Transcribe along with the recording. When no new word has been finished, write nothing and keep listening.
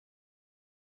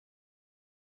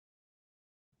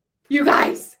You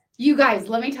guys,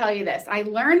 let me tell you this. I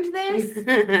learned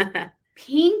this.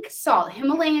 Pink salt,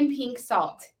 Himalayan pink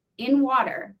salt in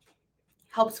water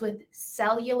helps with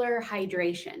cellular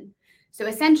hydration. So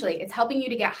essentially, it's helping you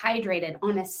to get hydrated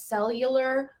on a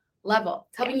cellular level.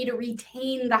 It's helping you to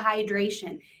retain the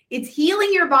hydration. It's healing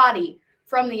your body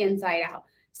from the inside out.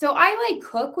 So I like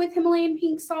cook with Himalayan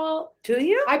pink salt. Do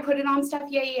you? I put it on stuff.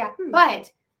 Yeah. But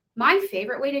my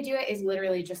favorite way to do it is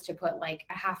literally just to put like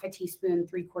a half a teaspoon,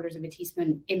 3/4 of a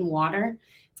teaspoon in water.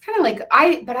 It's kind of like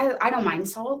I don't mind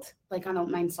salt. Like I don't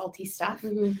mind salty stuff.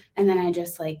 Mm-hmm. And then I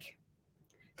just like,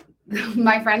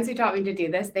 my friends who taught me to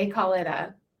do this, they call it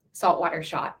a saltwater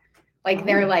shot. Like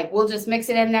they're like, we'll just mix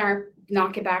it in there,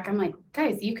 knock it back. I'm like,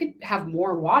 guys, you could have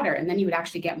more water and then you would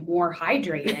actually get more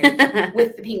hydrated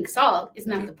with the pink salt.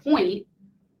 Isn't that the point?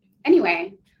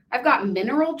 Anyway, I've got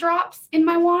mineral drops in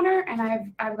my water and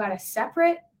I've got a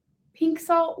separate pink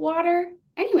salt water.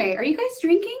 Anyway, are you guys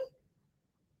drinking?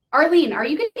 Arlene, are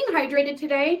you getting hydrated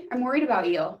today? I'm worried about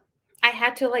you. I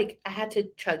had to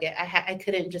chug it. I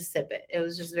couldn't just sip it. It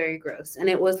was just very gross. And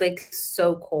it was like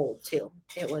so cold too.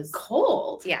 It was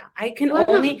cold. Yeah.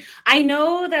 I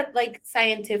know that like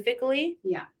scientifically,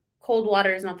 cold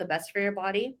water is not the best for your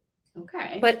body.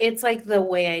 Okay. But it's like the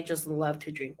way I just love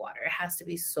to drink water. It has to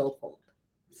be so cold.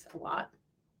 It's a lot.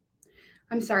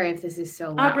 I'm sorry if this is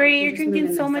so loud. Aubrey, you're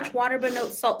drinking so much water but no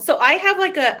salt. So I have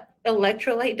like a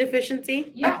electrolyte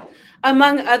deficiency. Yeah.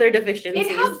 Among other deficiencies.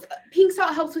 It helps. Pink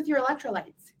salt helps with your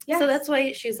electrolytes. Yeah. So that's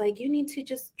why she's like, you need to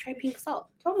just try pink salt.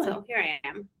 Totally. So here I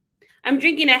am. I'm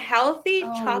drinking a healthy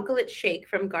chocolate shake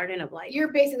from Garden of Life.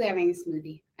 You're basically having a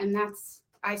smoothie. And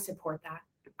I support that.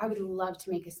 I would love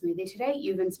to make a smoothie today.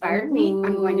 You've inspired me.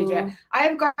 I'm going to do it. I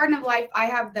have Garden of Life. I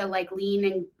have the like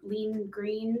lean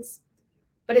greens,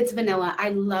 but it's vanilla. I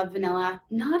love vanilla.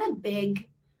 Not a big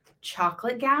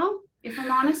chocolate gal, if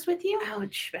I'm honest with you.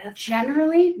 Ouch, Beth.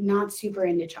 Generally, not super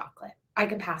into chocolate. I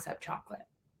could pass up chocolate.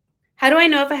 How do I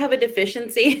know if I have a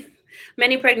deficiency?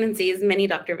 Many pregnancies, many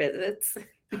doctor visits.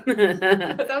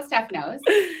 So Steph knows.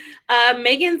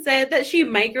 Megan said that she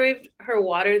microwaved her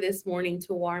water this morning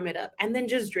to warm it up and then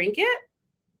just drink it.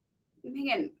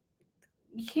 Megan,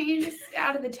 can't you just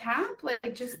out of the tap,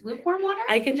 like just lukewarm water?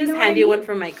 I can just hand you one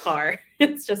from my car.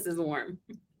 It's just as warm.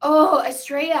 Oh,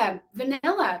 Estrella,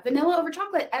 vanilla over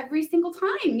chocolate every single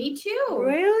time. Me too.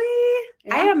 Really?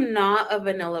 Yeah. I am not a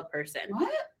vanilla person.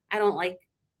 What? I don't like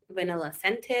vanilla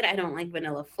scented. I don't like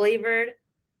vanilla flavored.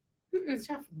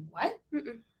 Steph, what?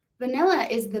 Vanilla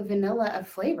is the vanilla of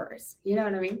flavors. You know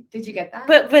what I mean? Did you get that?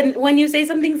 But when you say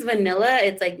something's vanilla,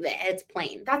 it's like it's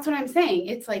plain. That's what I'm saying.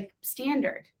 It's like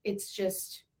standard. It's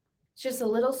just a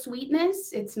little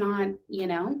sweetness. It's not,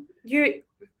 You're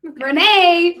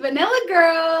Renee, vanilla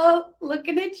girl,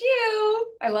 looking at you.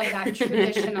 I love that.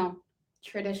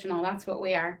 Traditional. That's what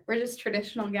we are. We're just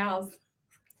traditional gals.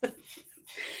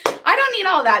 I don't need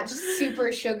all that just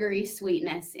super sugary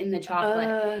sweetness in the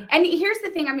chocolate. And here's the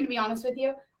thing, I'm going to be honest with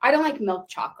you. I don't like milk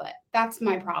chocolate. That's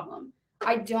my problem.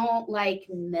 I don't like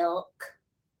milk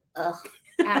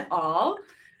at all.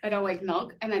 I don't like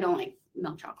milk, and I don't like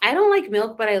milk chocolate. I don't like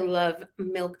milk, but I love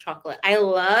milk chocolate. I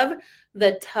love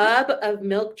the tub of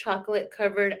milk chocolate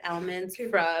covered almonds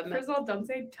from... First of all, don't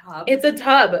say tub. It's a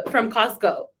tub from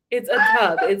Costco. It's a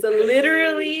tub. It's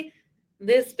literally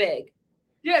this big.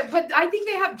 Yeah, but I think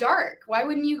they have dark. Why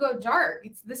wouldn't you go dark?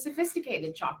 It's the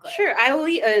sophisticated chocolate. Sure, I will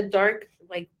eat a dark,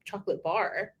 like, chocolate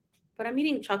bar, but I'm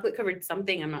eating chocolate-covered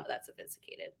something. I'm not that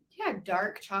sophisticated. Yeah,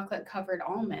 dark chocolate-covered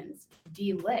almonds.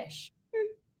 Delish.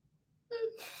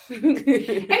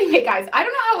 Anyway, guys, I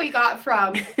don't know how we got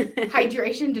from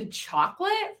hydration to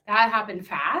chocolate. That happened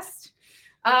fast.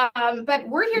 But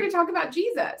we're here to talk about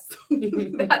Jesus.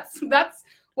 That's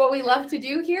what we love to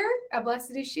do here at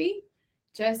Blessed Is She.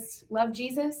 Just love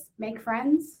Jesus, make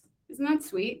friends. Isn't that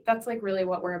sweet? That's like really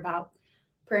what we're about.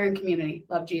 Prayer and community.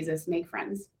 Love Jesus, make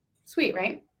friends. Sweet,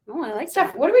 right? Oh, I like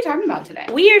Steph, that. what are we talking about today?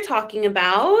 We are talking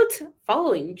about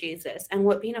following Jesus and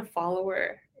what being a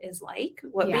follower is like,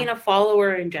 what being a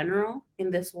follower in general in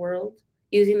this world,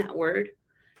 using that word,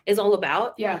 is all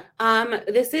about. Yeah.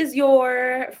 This is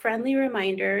your friendly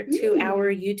reminder to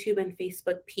our YouTube and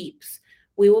Facebook peeps.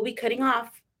 We will be cutting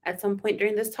off at some point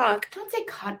during this talk. Don't say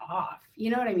cut off.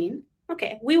 You know what I mean?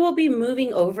 Okay. We will be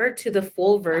moving over to the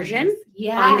full version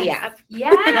on the app.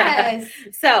 Yes.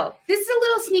 So this is a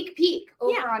little sneak peek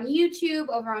over on YouTube,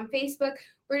 over on Facebook.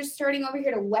 We're just starting over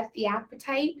here to whet the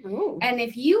appetite. Ooh. And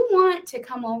if you want to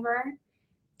come over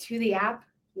to the app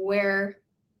where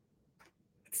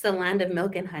It's the land of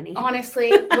milk and honey.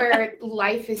 Honestly, where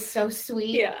life is so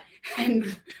sweet. Yeah.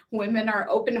 And women are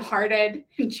open-hearted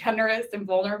and generous and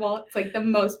vulnerable. It's like the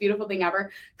most beautiful thing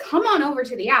ever. Come on over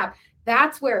to the app.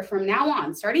 That's where from now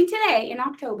on, starting today in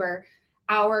October,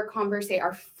 our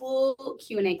full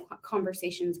Q&A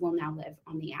conversations will now live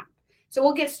on the app. So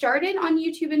we'll get started on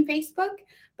YouTube and Facebook,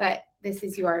 but this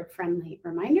is your friendly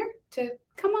reminder to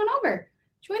come on over.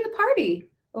 Join the party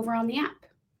over on the app.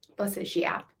 Blessed She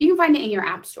app. You can find it in your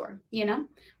app store,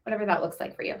 whatever that looks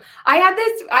like for you. I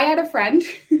had a friend,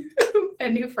 a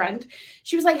new friend.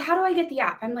 She was like, how do I get the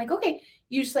app? I'm like, okay,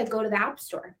 you just like go to the app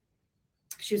store.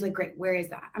 She was like, great, where is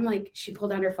that? I'm like, she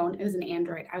pulled out her phone. It was an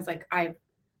Android. I was like, I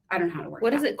don't know how to work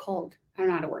What that. is it called? I don't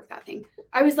know how to work that thing.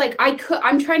 I was like,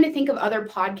 I'm trying to think of other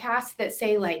podcasts that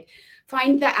say like,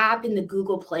 find the app in the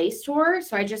Google Play Store.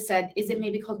 So I just said, is it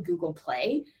maybe called Google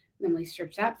Play? And then we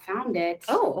searched that, found it.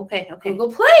 Oh, okay.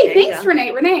 Google Play. Thanks,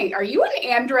 Renee. Renee, are you an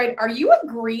Android? Are you a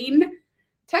green?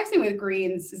 Texting with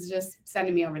greens is just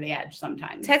sending me over the edge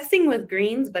sometimes. Texting with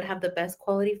greens, but have the best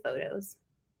quality photos.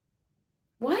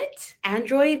 What?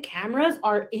 Android cameras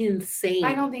are insane.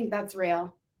 I don't think that's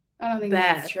real. I don't think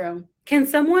Beth. that's true. Can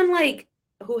someone like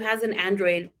who has an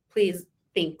Android, please?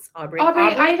 Thanks, Aubrey. Aubrey,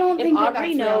 I don't think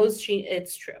Aubrey that's knows real.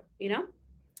 it's true.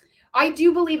 I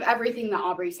do believe everything that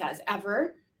Aubrey says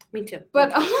ever. Me too.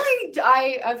 But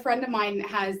a friend of mine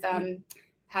has an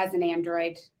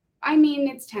Android. I mean,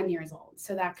 it's 10 years old,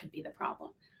 so that could be the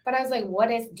problem. But I was like,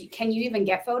 can you even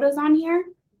get photos on here?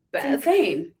 It's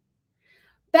insane.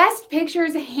 Best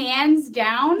pictures, hands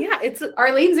down. Yeah,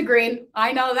 Arlene's a green.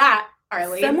 I know that.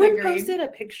 Someone posted a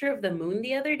picture of the moon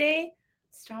the other day.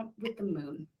 Stop with the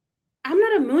moon. I'm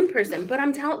not a moon person, but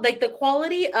I'm telling, like, the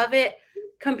quality of it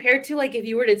compared to like if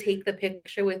you were to take the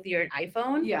picture with your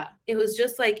iPhone. Yeah, it was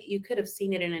just like you could have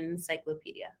seen it in an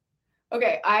encyclopedia.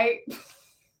 Okay,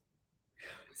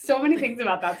 so many things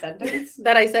about that sentence.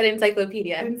 That I said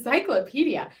encyclopedia.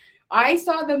 Encyclopedia. I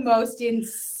saw the most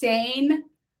insane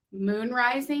moon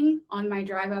rising on my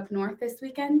drive up north this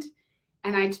weekend,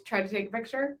 and I tried to take a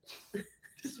picture.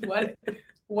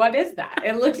 What is that?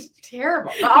 It looks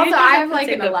terrible. But also, I have like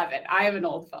an 11. I have an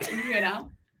old phone,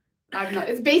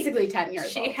 it's basically 10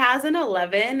 years old. She has an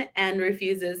 11 and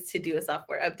refuses to do a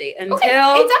software update until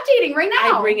it's updating right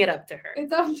now. I bring it up to her.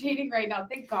 It's updating right now.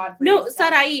 Thank God. No,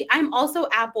 Sarai, I'm also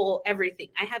Apple everything.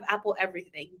 I have Apple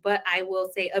everything, but I will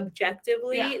say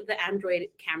objectively, the Android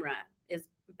camera is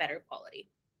better quality.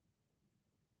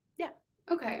 Yeah.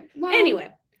 Okay. Well, anyway.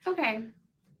 Okay.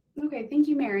 Thank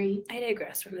you, Mary. I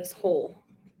digress from this whole.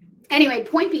 Anyway,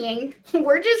 point being,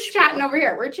 we're just chatting over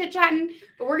here. We're chit-chatting,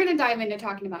 but we're going to dive into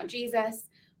talking about Jesus,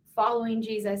 following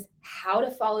Jesus, how to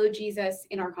follow Jesus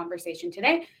in our conversation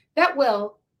today. That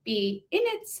will be in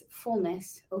its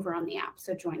fullness over on the app.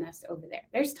 So join us over there.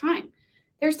 There's time.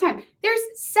 There's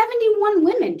 71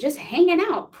 women just hanging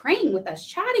out, praying with us,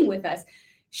 chatting with us,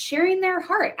 sharing their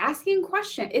heart, asking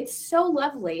questions. It's so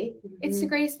lovely. Mm-hmm. It's the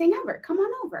greatest thing ever. Come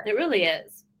on over. It really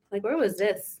is. Like, where was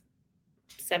this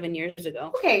 7 years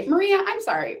ago? Okay, Maria, I'm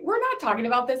sorry. We're not talking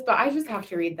about this, but I just have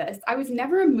to read this. I was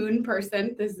never a moon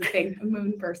person. This is the thing, a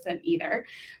moon person either.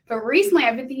 But recently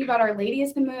I've been thinking about Our Lady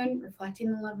as the moon,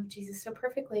 reflecting the love of Jesus so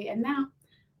perfectly. And now,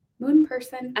 moon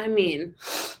person. I mean,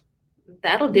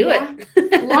 that'll do it.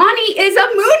 Lonnie is a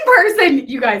moon person.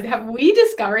 You guys, have we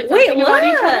discovered something about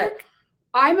each other?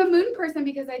 I'm a moon person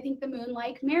because I think the moon,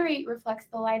 like Mary, reflects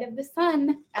the light of the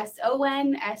sun.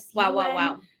 SON, SUN.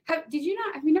 Wow. Have you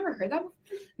never heard that before?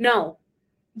 No.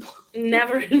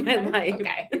 Never in my life.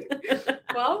 Okay.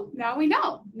 Well, now we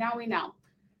know.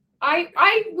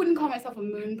 I wouldn't call myself a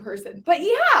moon person, but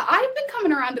yeah, I've been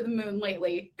coming around to the moon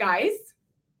lately, guys.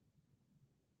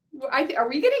 Are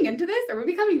we getting into this? Are we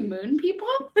becoming moon people?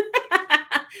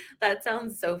 That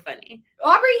sounds so funny.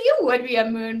 Aubrey, you would be a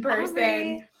moon person.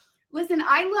 Aubrey. Listen,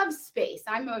 I love space.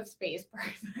 I'm a space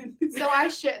person. So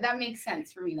that makes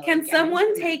sense for me. Can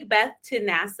someone take Beth to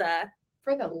NASA?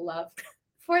 For the love.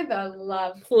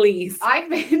 Please. I've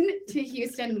been to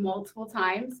Houston multiple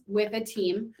times with a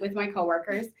team, with my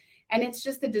coworkers, and it's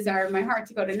just the desire of my heart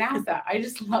to go to NASA. I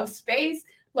just love space,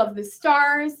 love the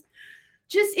stars.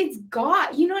 It's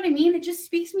God. You know what I mean? It just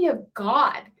speaks to me of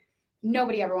God.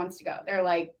 Nobody ever wants to go. They're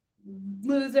like,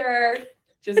 loser.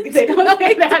 Just because they don't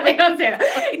say that. They don't say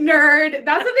that. Nerd.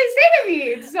 That's what they say to me.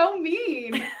 It's so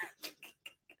mean.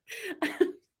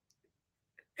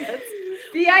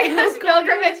 BIS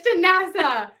pilgrimage to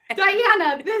NASA.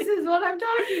 Diana, this is what I'm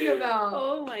talking about.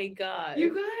 Oh my God. You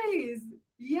guys.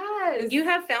 Yes. You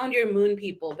have found your moon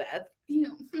people, Beth.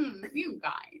 You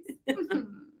guys.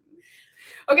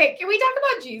 Okay, can we talk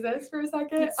about Jesus for a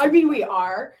second? I mean, we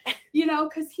are. you know,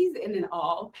 because he's in it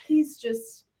all. He's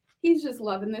just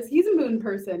loving this. He's a moon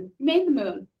person. He made the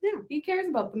moon. Yeah. He cares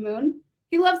about the moon.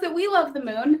 He loves that we love the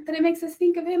moon, that it makes us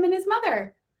think of him and his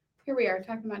mother. Here we are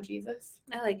talking about Jesus.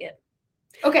 I like it.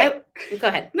 Okay. Go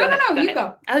ahead. No, you ahead.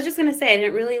 go. I was just going to say,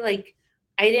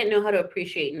 I didn't know how to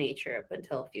appreciate nature up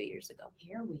until a few years ago.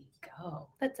 Here we go.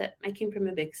 That's it. I came from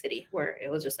a big city where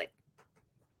it was just like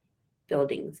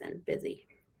buildings and busy.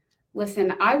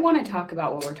 Listen, I want to talk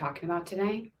about what we're talking about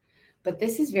today, but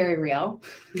this is very real.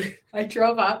 I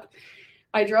drove up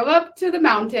to the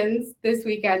mountains this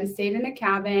weekend, stayed in a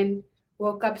cabin,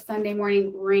 woke up Sunday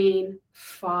morning, rain,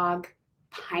 fog,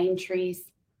 pine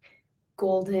trees,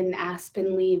 golden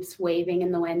aspen leaves waving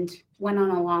in the wind. Went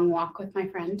on a long walk with my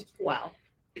friend. Wow.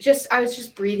 I was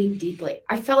just breathing deeply.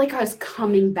 I felt like I was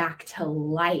coming back to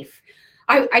life.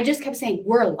 I just kept saying,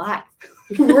 we're alive.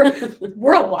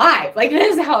 we're alive. Like,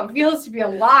 this is how it feels to be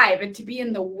alive and to be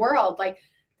in the world. Like,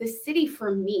 the city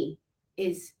for me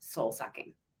is soul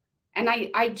sucking. And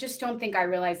I just don't think I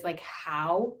realized like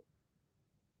how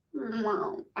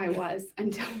I was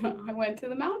until I went to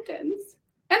the mountains.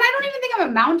 And I don't even think I'm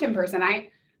a mountain person.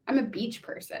 I'm a beach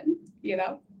person, you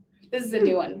know? This is a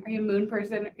new one. Are you a moon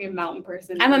person? Are you a mountain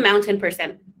person? I'm a mountain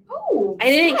person. Oh, I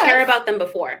didn't care about them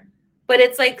before, but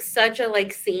it's like such a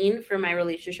scene for my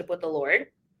relationship with the Lord.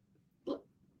 Do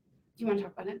you want to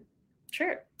talk about it?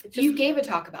 Sure. You gave a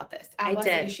talk about this. I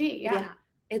did. Yeah.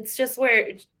 It's just where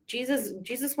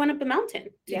Jesus went up a mountain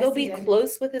to go be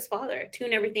close with his Father,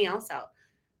 tune everything else out.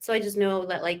 So I just know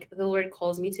that the Lord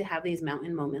calls me to have these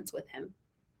mountain moments with him.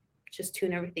 Just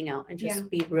tune everything out and just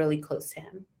be really close to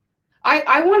him.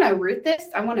 I want to root this.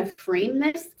 I want to frame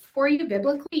this for you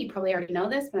biblically. You probably already know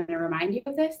this, but I'm going to remind you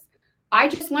of this. I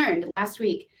just learned last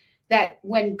week that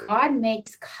when God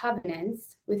makes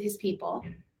covenants with his people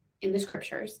in the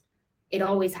scriptures, it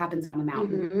always happens on a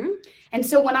mountain. Mm-hmm. And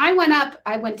so when I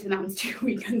went to the mountains 2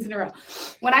 weekends in a row.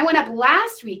 When I went up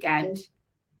last weekend,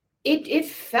 it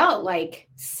felt like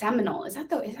seminal. Is that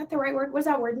the right word? What does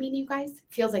that word mean, you guys? It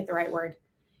feels like the right word.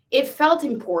 It felt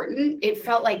important. It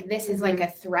felt like this is like a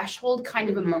threshold kind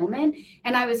of a moment.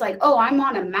 And I was like, oh, I'm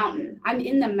on a mountain. I'm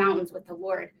in the mountains with the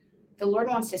Lord. The Lord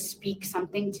wants to speak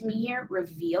something to me here,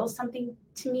 reveal something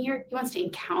to me here. He wants to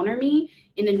encounter me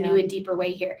in a new and deeper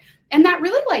way here. And that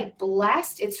really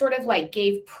blessed. It sort of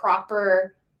gave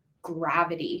proper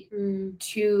gravity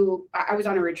to, I was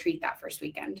on a retreat that first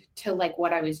weekend to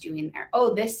what I was doing there.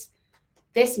 Oh, this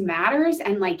matters.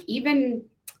 And even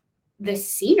the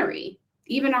scenery,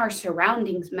 even our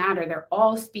surroundings matter. They're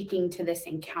all speaking to this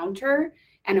encounter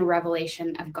and a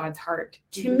revelation of God's heart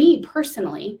to me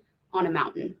personally on a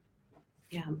mountain.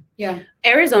 Yeah. Yeah.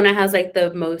 Arizona has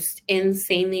the most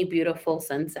insanely beautiful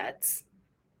sunsets.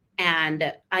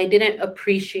 And I didn't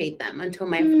appreciate them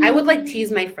until I would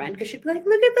tease my friend because she'd be like,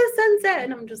 look at the sunset.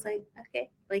 And I'm just like, okay,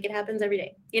 it happens every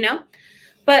day, you know?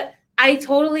 But I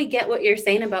totally get what you're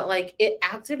saying about it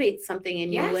activates something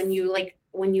in you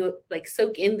when you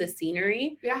soak in the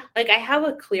scenery. Yeah. I have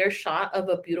a clear shot of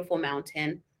a beautiful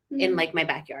mountain in my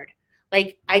backyard.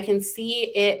 I can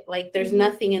see it, there's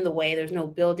nothing in the way. There's no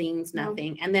buildings,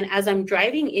 nothing. And then as I'm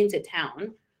driving into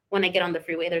town, when I get on the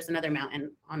freeway, there's another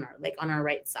mountain on our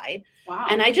right side. Wow.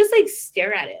 And I just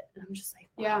stare at it. And I'm just like,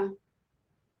 wow.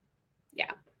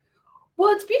 Yeah.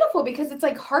 Well, it's beautiful because it's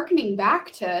hearkening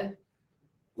back to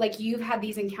you've had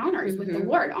these encounters with the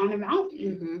Lord on a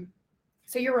mountain.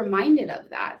 So you're reminded of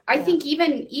that. I think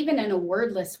even in a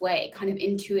wordless way, kind of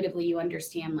intuitively, you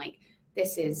understand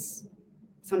this is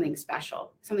something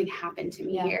special. Something happened to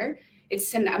me here.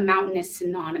 A mountain is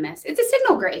synonymous. It's a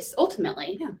signal grace,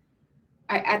 ultimately. Yeah.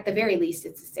 At the very least,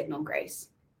 it's a signal grace.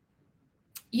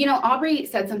 You know, Aubrey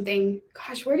said something.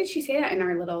 Gosh, where did she say that in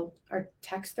our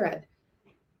text thread?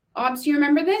 Obs, do you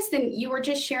remember this? And you were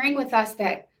just sharing with us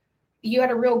that you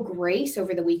had a real grace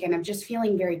over the weekend of just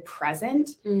feeling very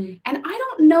present. And I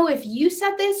don't know if you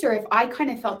said this or if I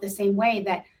kind of felt the same way,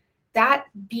 that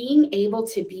being able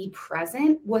to be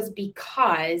present was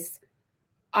because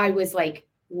I was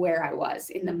where I was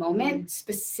in the moment,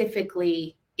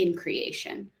 specifically in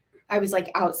creation. I was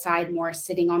outside more,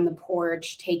 sitting on the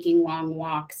porch, taking long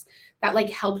walks. That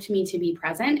helped me to be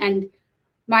present. And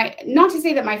not to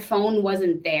say that my phone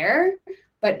wasn't there,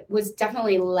 but was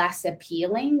definitely less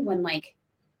appealing when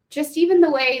just even the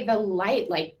way the light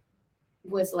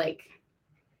was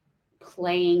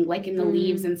playing in the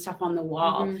leaves and stuff on the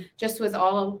wall just was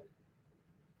all,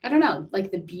 I don't know,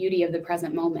 the beauty of the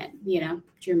present moment,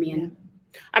 drew me in.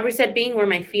 Aubrey said being where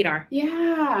my feet are.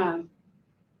 Yeah.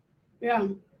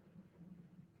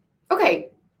 Okay,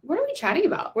 what are we chatting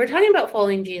about? We're talking about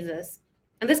following Jesus.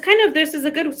 And this is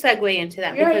a good segue into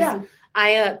that because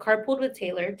I carpooled with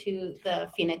Taylor to the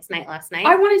Phoenix night last night.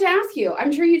 I wanted to ask you,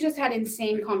 I'm sure you just had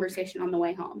insane conversation on the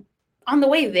way home. On the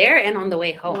way there and on the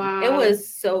way home. Wow. It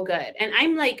was so good. And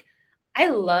I'm like, I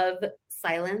love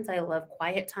silence. I love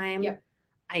quiet time. Yep.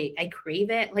 I crave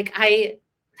it. Like I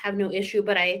have no issue,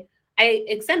 but I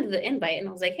extended the invite and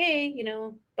I was like, hey, you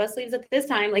know, bus leaves at this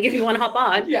time. Like if you want to hop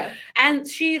on. Yeah. And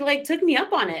she like took me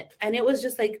up on it. And it was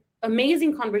just like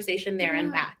amazing conversation there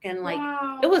and back. And like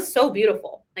it was so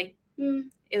beautiful. Like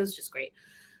it was just great.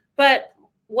 But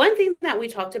one thing that we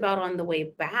talked about on the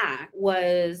way back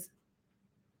was,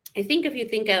 I think if you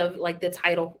think of like the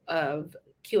title of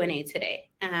Q&A today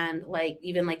and like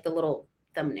even like the little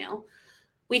thumbnail,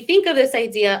 we think of this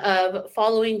idea of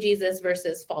following Jesus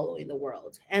versus following the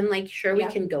world. And like, sure, we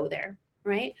can go there,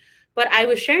 right? But I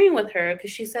was sharing with her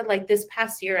because she said like this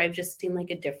past year, I've just seen like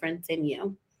a difference in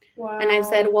you. Wow. And I've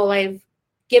said, well, I've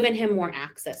given him more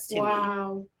access to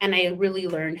me. And I really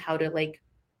learned how to like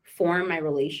form my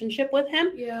relationship with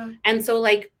him. Yeah. And so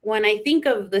like when I think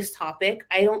of this topic,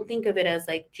 I don't think of it as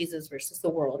like Jesus versus the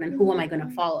world and who am I going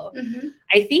to follow?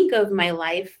 I think of my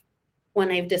life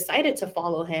when I've decided to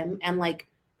follow him and like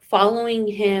following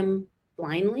him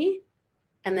blindly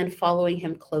and then following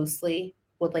him closely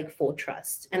with like full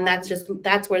trust. And that's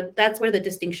where the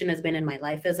distinction has been in my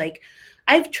life, is like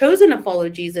I've chosen to follow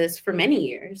Jesus for many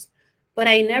years, but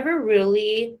I never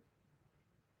really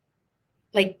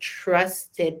like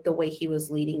trusted the way he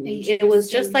was leading me. It was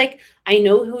just like, I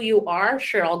know who you are.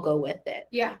 Sure, I'll go with it.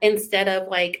 Yeah. Instead of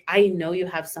like, I know you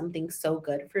have something so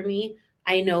good for me.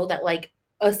 I know that like,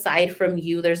 aside from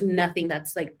you, there's nothing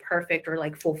that's like perfect or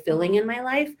like fulfilling in my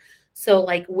life. So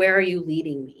like, where are you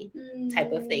leading me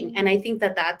type of thing. And I think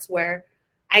that that's where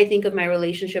I think of my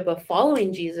relationship of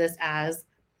following Jesus as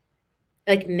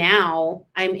like, now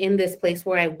I'm in this place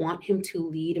where I want him to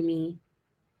lead me,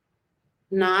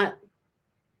 not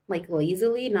like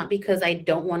lazily, not because I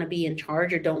don't want to be in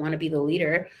charge or don't want to be the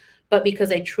leader, but because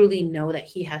I truly know that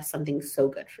he has something so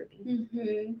good for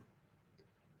me.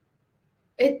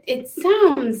 It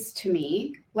sounds to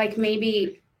me like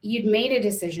maybe you'd made a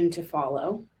decision to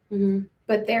follow,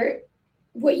 but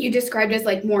what you described as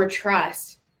like more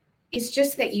trust is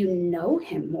just that you know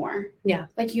him more. Yeah.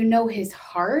 Like you know his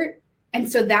heart. And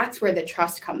so that's where the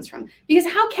trust comes from. Because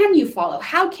how can you follow?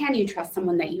 How can you trust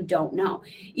someone that you don't know?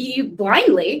 You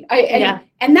blindly.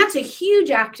 And that's a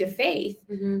huge act of faith.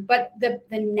 But the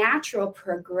natural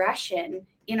progression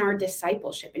in our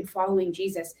discipleship in following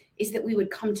Jesus is that we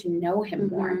would come to know him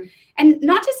more. And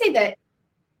not to say that,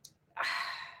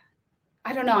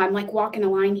 I don't know, I'm like walking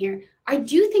a line here. I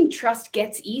do think trust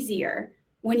gets easier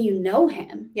when you know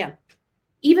him. Yeah.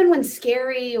 Even when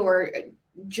scary or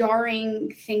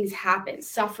jarring things happen,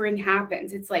 suffering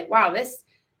happens, it's like, wow, this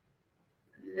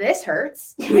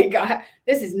hurts. Oh my God,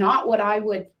 this is not what I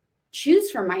would choose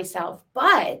for myself,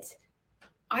 but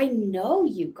I know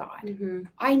you, God.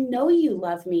 I know you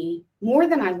love me more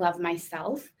than I love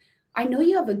myself. I know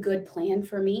you have a good plan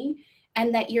for me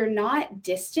and that you're not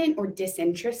distant or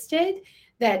disinterested,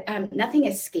 that nothing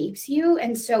escapes you.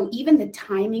 And so even the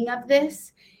timing of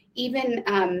this,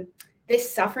 even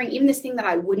this suffering, even this thing that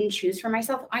I wouldn't choose for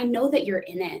myself, I know that you're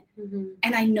in it.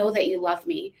 And I know that you love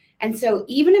me. And so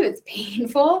even if it's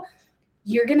painful,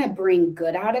 you're going to bring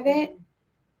good out of it.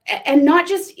 And not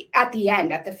just at the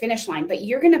end, at the finish line, but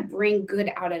you're going to bring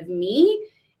good out of me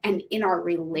and in our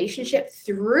relationship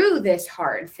through this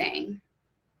hard thing.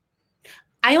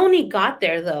 I only got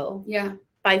there though. Yeah.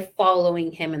 By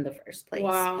following him in the first place.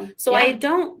 Wow. So I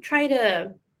don't try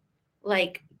to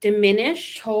like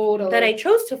diminish that I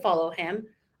chose to follow him.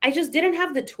 I just didn't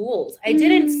have the tools. I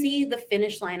didn't see the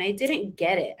finish line. I didn't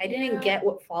get it. I didn't get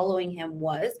what following him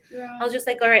was. I was just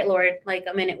like, all right, Lord, like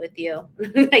I'm in it with you.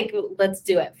 Like, let's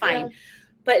do it. Fine.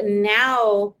 But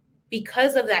now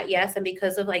because of that, yes. And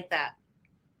because of like that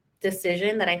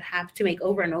decision that I have to make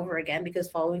over and over again, because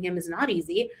following him is not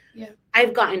easy.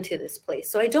 I've gotten to this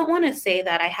place. So I don't want to say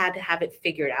that I had to have it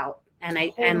figured out. And I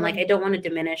don't want to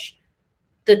diminish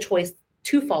the choice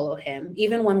to follow him,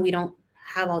 even when we don't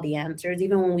have all the answers,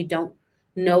 even when we don't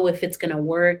know if it's going to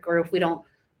work or if we don't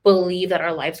believe that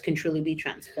our lives can truly be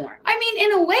transformed. I mean,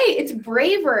 in a way, it's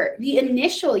braver. The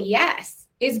initial yes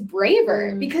is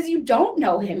braver because you don't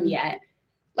know him yet.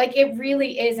 Like it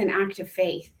really is an act of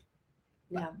faith.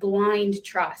 Blind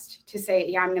trust to say,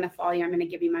 yeah, I'm going to follow you. I'm going to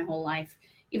give you my whole life,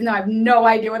 even though I have no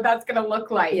idea what that's going to look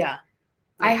like.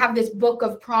 I have this book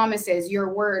of promises,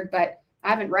 your word, but I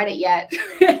haven't read it yet.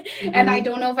 And I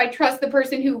don't know if I trust the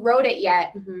person who wrote it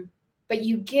yet. But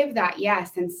you give that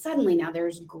yes, and suddenly now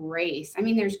there's grace. I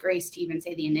mean, there's grace to even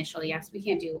say the initial yes. We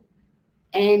can't do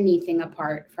anything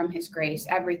apart from his grace.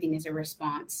 Everything is a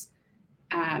response.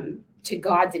 to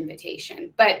God's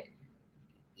invitation. But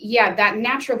yeah, that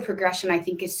natural progression I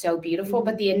think is so beautiful,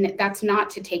 but that's not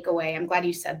to take away. I'm glad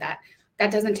you said that.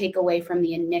 That doesn't take away from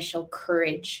the initial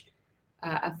courage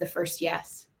of the first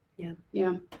yes. Yeah.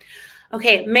 Yeah.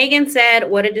 Okay. Megan said,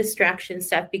 what a distraction,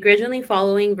 Steph. Begrudgingly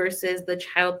following versus the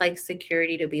childlike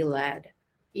security to be led.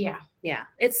 Yeah. Yeah.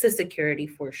 It's the security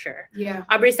for sure. Yeah.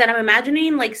 Aubrey said, I'm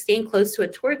imagining like staying close to a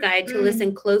tour guide to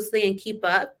listen closely and keep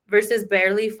up versus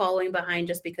barely following behind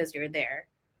just because you're there.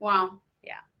 Wow.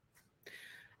 Yeah.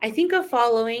 I think of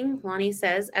following, Lonnie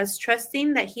says, as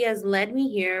trusting that he has led me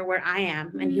here where I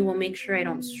am and he will make sure I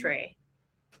don't stray.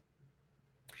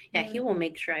 Yeah, he will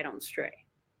make sure I don't stray.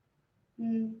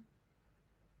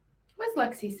 What does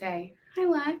Lexi say? Hi,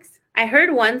 Lex. I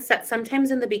heard once that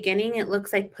sometimes in the beginning it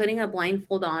looks like putting a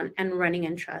blindfold on and running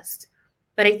in trust.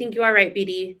 But I think you are right,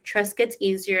 BD. Trust gets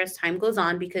easier as time goes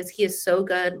on because he is so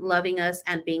good loving us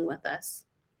and being with us.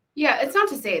 Yeah, it's not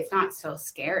to say it's not so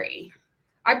scary.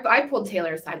 I pulled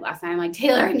Taylor aside last night. I'm like,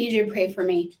 Taylor, I need you to pray for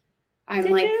me. I'm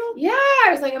Did like, you? yeah. I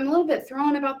was like, I'm a little bit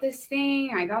thrown about this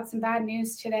thing. I got some bad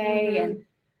news today and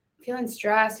feeling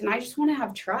stressed. And I just want to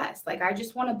have trust. Like, I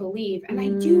just want to believe. And I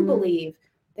do believe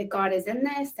that God is in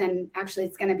this. And actually,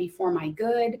 it's going to be for my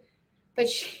good. But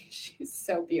she's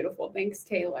so beautiful. Thanks,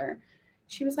 Taylor.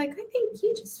 She was like, I think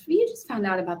you just found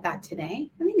out about that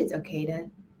today. I think it's okay to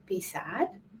be sad.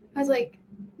 I was like,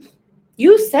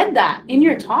 you said that in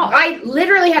your talk. I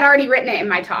literally had already written it in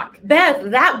my talk. Beth,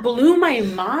 that blew my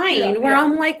mind where yeah.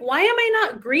 I'm like, why am I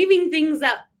not grieving things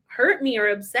that hurt me or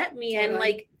upset me? Totally. And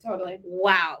like, totally.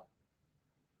 Wow.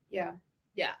 Yeah.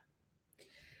 Yeah.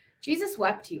 Jesus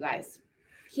wept, you guys.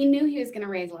 He knew he was going to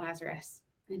raise Lazarus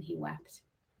and he wept.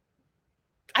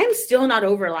 I'm still not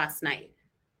over last night.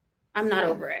 I'm not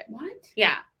over it. What?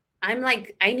 Yeah. I'm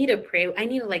like, I need to pray. I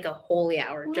need like a holy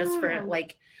hour just for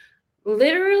like,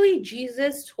 literally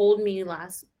Jesus told me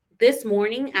this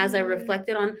morning as I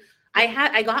reflected on,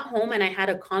 I got home and I had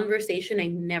a conversation I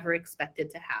never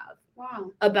expected to have.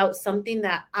 Wow. About something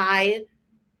that I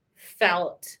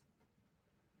felt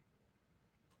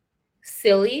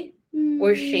silly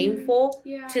or shameful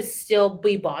to still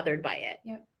be bothered by it.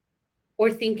 Yep.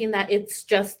 Or thinking that it's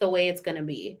just the way it's going to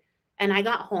be. And I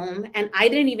got home and I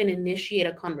didn't even initiate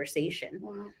a conversation.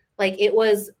 Wow. Like it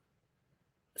was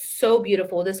so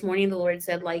beautiful. This morning the Lord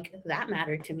said, like, that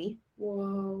mattered to me.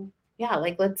 Whoa. Yeah,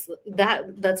 like let's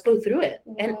go through it.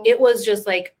 Whoa. And it was just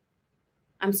like,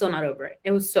 I'm still not over it.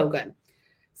 It was so good.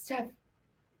 Steph,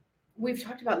 we've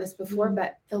talked about this before,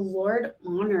 but the Lord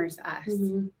honors us.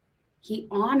 He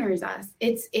honors us.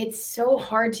 It's so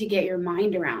hard to get your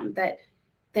mind around that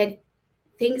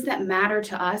things that matter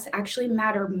to us actually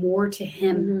matter more to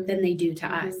him than they do to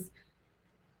us.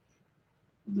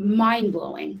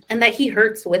 Mind-blowing. And that he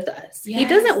hurts with us. Yes. He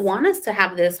doesn't want us to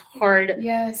have this hard,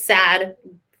 sad,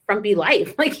 frumpy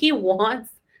life. Like he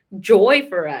wants joy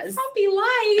for us. Frumpy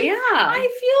life? Yeah. I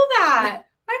feel that.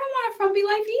 I don't want a frumpy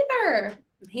life either.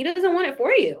 He doesn't want it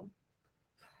for you.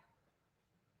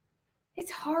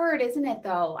 It's hard, isn't it,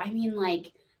 though? I mean,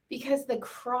 like, because the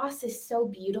cross is so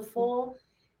beautiful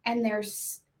and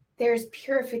there's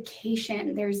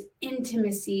purification, there's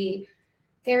intimacy,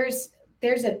 there's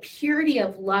a purity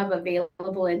of love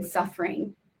available in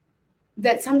suffering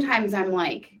that sometimes I'm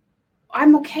like,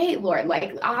 I'm okay, Lord.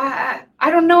 Like, I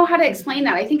don't know how to explain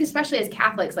that. I think especially as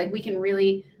Catholics, like we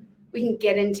can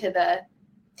get into the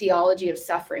theology of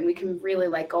suffering. We can really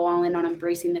like go all in on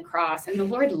embracing the cross, and the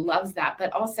Lord loves that.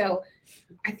 But also,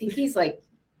 I think he's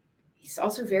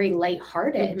also very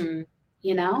lighthearted,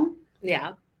 you know?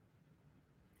 Yeah.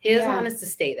 He doesn't want us to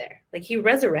stay there. Like he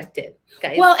resurrected,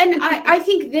 guys. Well, and I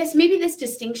think this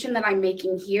distinction that I'm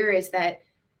making here is that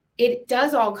it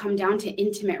does all come down to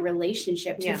intimate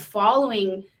relationship, to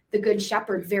following the Good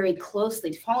Shepherd very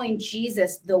closely, to following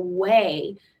Jesus the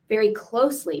way very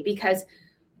closely, because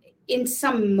in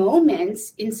some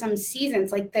moments, in some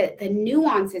seasons, like the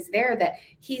nuance is there that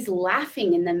he's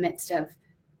laughing in the midst of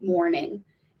mourning.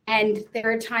 And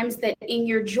there are times that in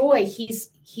your joy, he's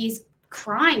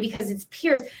crying because it's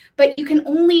pure, but you can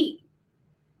only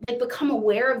like become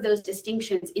aware of those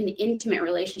distinctions in intimate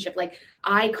relationship, like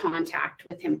eye contact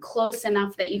with him close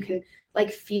enough that you can like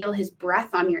feel his breath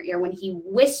on your ear when he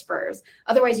whispers.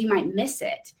 Otherwise you might miss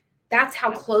it. That's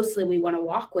how closely we want to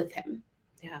walk with him.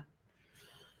 Yeah.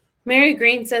 Mary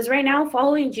Green says, right now,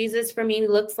 following Jesus for me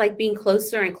looks like being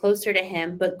closer and closer to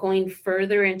him, but going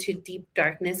further into deep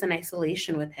darkness and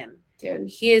isolation with him. Dude.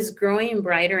 He is growing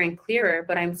brighter and clearer,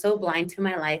 but I'm so blind to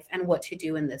my life and what to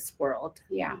do in this world.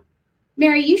 Yeah.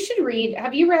 Mary, you should read.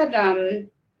 Have you read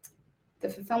The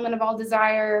Fulfillment of All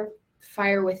Desire,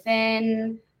 Fire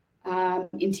Within?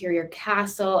 interior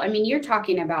castle. I mean, you're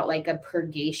talking about like a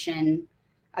purgation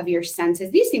of your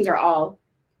senses. These things are all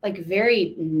like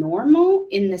very normal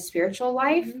in the spiritual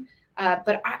life,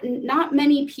 but not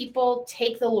many people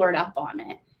take the Lord up on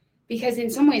it, because in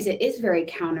some ways it is very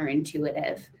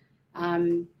counterintuitive.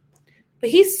 But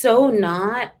he's so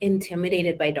not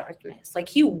intimidated by darkness. Like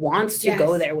he wants to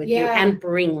go there with you and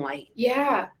bring light.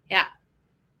 Yeah. Yeah.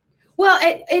 Well,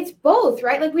 it's both,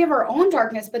 right? Like we have our own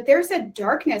darkness, but there's a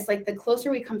darkness, like the closer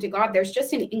we come to God, there's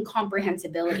just an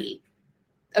incomprehensibility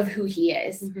of who he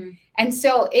is. And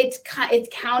so it's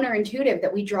counterintuitive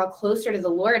that we draw closer to the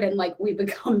Lord and like we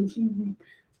become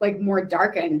like more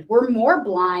darkened. We're more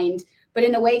blind, but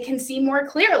in a way can see more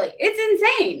clearly. It's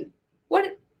insane.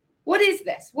 What is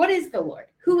this? What is the Lord?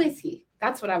 Who is he?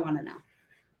 That's what I want to know.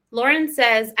 Lauren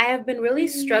says, I have been really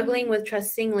struggling with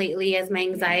trusting lately as my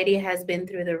anxiety has been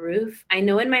through the roof. I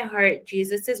know in my heart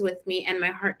Jesus is with me and my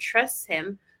heart trusts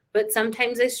him, but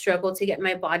sometimes I struggle to get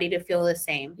my body to feel the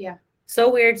same. Yeah. So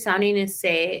weird sounding to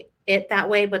say it that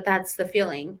way, but that's the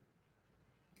feeling.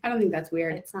 I don't think that's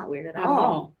weird. It's not weird at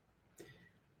all.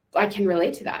 I can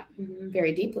relate to that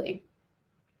very deeply.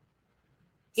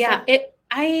 Yeah, so.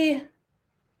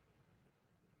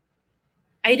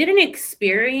 I didn't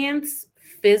experience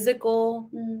physical,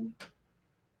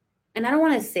 and I don't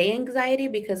want to say anxiety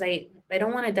because I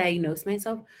don't want to diagnose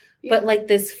myself, but like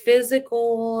this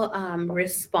physical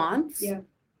response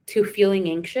to feeling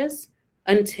anxious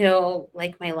until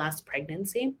like my last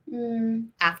pregnancy,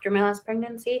 after my last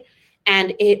pregnancy.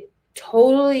 And it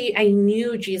totally, I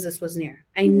knew Jesus was near.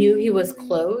 I knew he was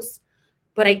close,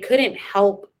 but I couldn't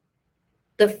help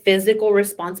the physical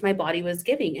response my body was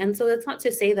giving. And so that's not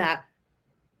to say that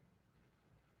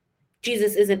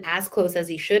Jesus isn't as close as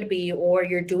he should be, or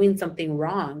you're doing something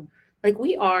wrong. Like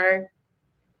we are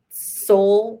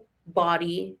soul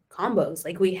body combos.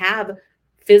 Like we have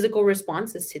physical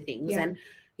responses to things. And,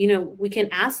 you know, we can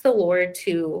ask the Lord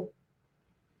to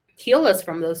heal us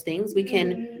from those things. We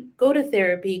can go to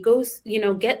therapy, go, you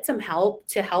know, get some help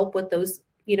to help with those,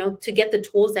 you know, to get the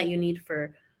tools that you need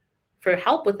for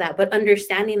help with that. But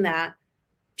understanding that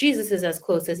Jesus is as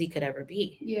close as he could ever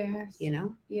be. Yes. You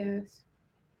know? Yes.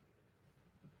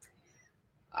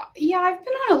 Yeah, I've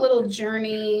been on a little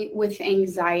journey with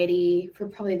anxiety for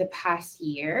probably the past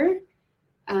year.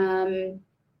 And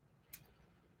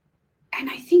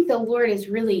I think the Lord is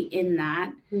really in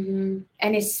that and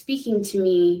is speaking to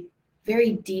me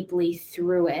very deeply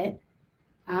through it.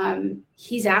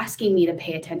 He's asking me to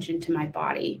pay attention to my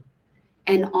body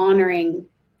and honoring,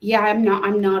 I'm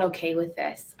not okay with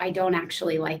this. I don't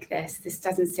actually like this. This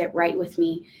doesn't sit right with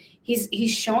me.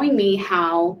 He's showing me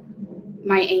how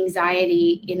my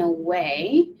anxiety in a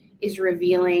way is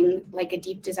revealing like a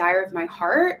deep desire of my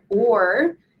heart,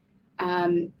 or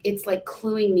it's like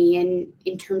cluing me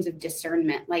in terms of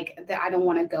discernment, like that I don't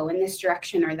want to go in this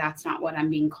direction, or that's not what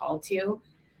I'm being called to.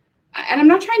 And I'm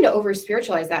not trying to over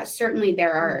spiritualize that. Certainly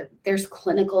there's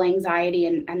clinical anxiety,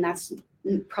 and that's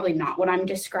probably not what I'm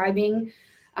describing.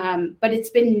 But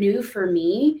it's been new for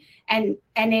me, and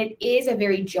it is a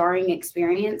very jarring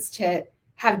experience to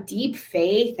have deep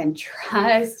faith and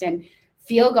trust and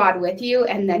feel God with you,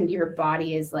 and then your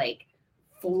body is like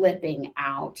flipping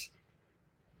out.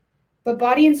 But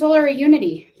body and soul are a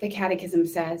unity, the Catechism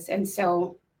says. And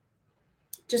so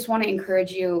just want to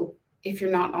encourage you, if you're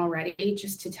not already,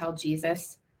 just to tell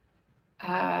Jesus,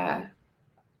 my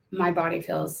body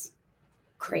feels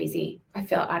crazy. I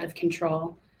feel out of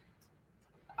control.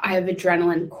 I have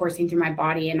adrenaline coursing through my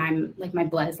body, and I'm like, my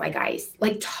blood is like ice.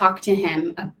 Like, talk to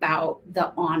him about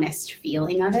the honest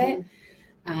feeling of it.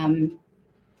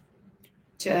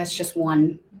 So that's just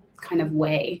one kind of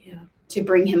way to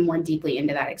bring him more deeply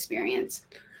into that experience.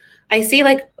 I see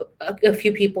like a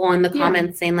few people in the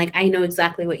comments saying like, I know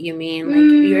exactly what you mean.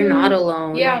 Like you're not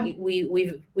alone. Yeah.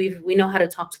 We know how to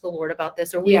talk to the Lord about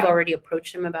this, or we've already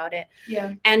approached him about it.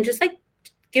 Yeah. And just like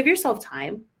give yourself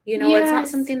time. You know, it's not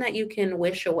something that you can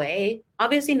wish away.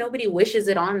 Obviously, nobody wishes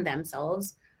it on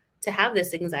themselves to have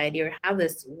this anxiety or have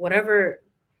this, whatever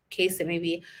case it may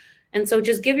be. And so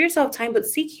just give yourself time, but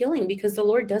seek healing, because the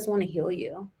Lord does want to heal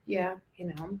you. Yeah. You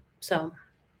know, so.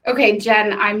 Okay,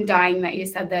 Jen, I'm dying that you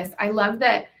said this. I love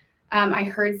that I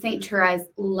heard St. Therese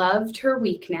loved her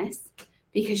weakness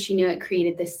because she knew it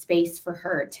created this space for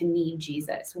her to need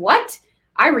Jesus. What?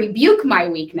 I rebuke my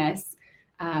weakness.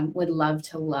 Would love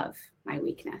to love my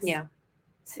weakness. Yeah.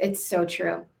 It's so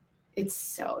true. It's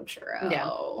so true.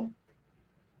 Yeah.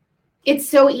 It's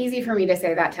so easy for me to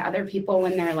say that to other people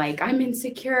when they're like, I'm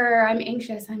insecure, I'm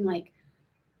anxious. I'm like,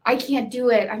 I can't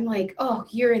do it. I'm like, oh,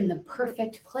 you're in the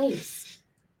perfect place.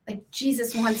 Like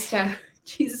Jesus wants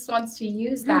to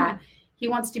use that. He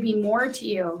wants to be more to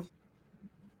you.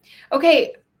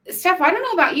 Okay, Steph, I don't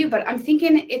know about you, but I'm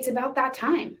thinking it's about that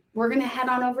time. We're going to head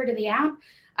on over to the app.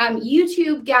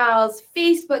 YouTube gals,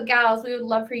 Facebook gals, we would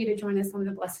love for you to join us on the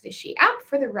Blessed Is She app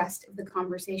for the rest of the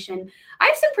conversation. I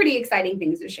have some pretty exciting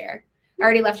things to share. I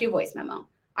already left you a voice memo.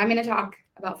 I'm going to talk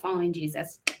about following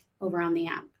Jesus over on the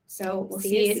app. So we'll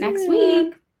see you next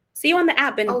week. See you on the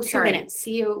app in 2 minutes.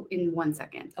 See you in 1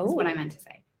 second. That's what I meant to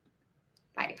say.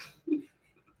 Bye.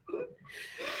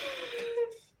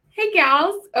 Hey,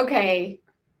 gals. Okay.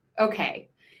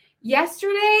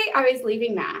 Yesterday, I was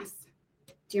leaving Mass.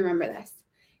 Do you remember this?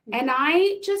 And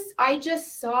I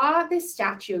just saw this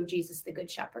statue of Jesus, the Good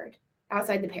Shepherd,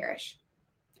 outside the parish.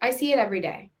 I see it every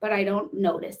day, but I don't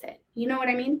notice it. You know what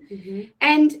I mean?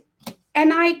 Mm-hmm.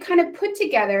 And I kind of put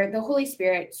together, the Holy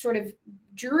Spirit sort of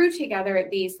drew together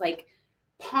these like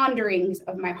ponderings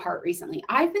of my heart recently.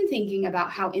 I've been thinking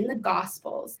about how in the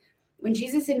Gospels, when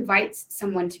Jesus invites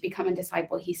someone to become a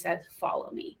disciple, he says, follow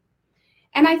me.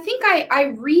 And I think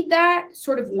I read that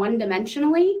sort of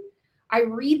one-dimensionally. I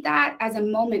read that as a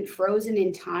moment frozen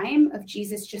in time of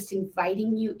Jesus just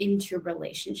inviting you into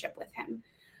relationship with him.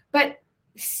 But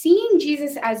seeing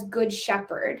Jesus as Good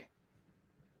Shepherd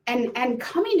and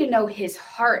coming to know his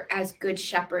heart as Good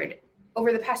Shepherd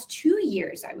over the past 2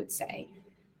 years, I would say,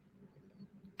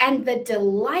 and the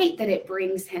delight that it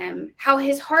brings him, how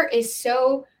his heart is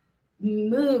so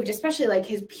moved, especially like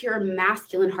his pure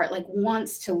masculine heart, like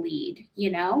wants to lead,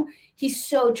 you know, he's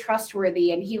so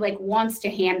trustworthy and he like wants to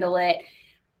handle it.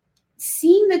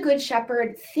 Seeing the Good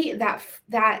Shepherd,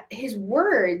 that his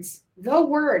words, the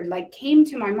word like came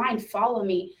to my mind, follow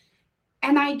me.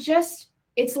 And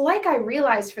it's like I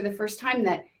realized for the first time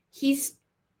that he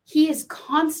is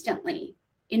constantly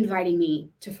inviting me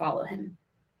to follow him.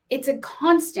 It's a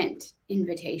constant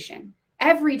invitation.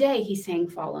 Every day he's saying,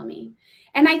 follow me.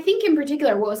 And I think in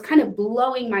particular, what was kind of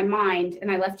blowing my mind, and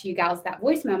I left you gals that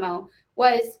voice memo,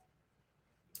 was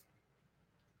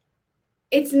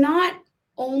it's not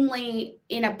only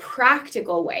in a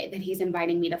practical way that he's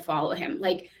inviting me to follow him,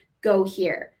 like go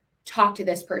here, talk to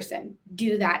this person,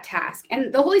 do that task.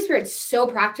 And the Holy Spirit's so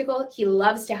practical. He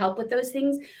loves to help with those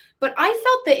things. But I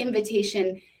felt the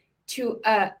invitation to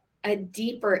a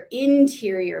deeper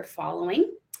interior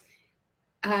following.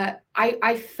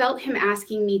 I felt him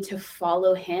asking me to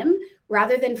follow him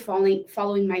rather than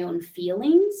following my own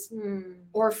feelings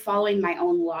or following my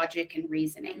own logic and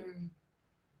reasoning.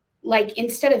 Like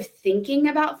instead of thinking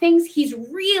about things, he's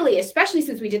really, especially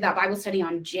since we did that Bible study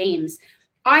on James,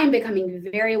 I am becoming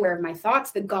very aware of my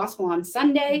thoughts. The gospel on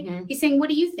Sunday, he's saying, what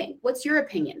do you think? What's your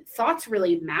opinion? Thoughts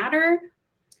really matter.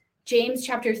 James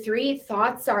chapter 3,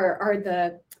 thoughts are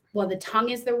the tongue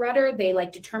is the rudder. They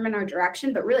like determine our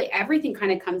direction, but really everything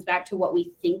kind of comes back to what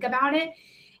we think about it.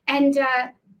 And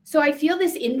so I feel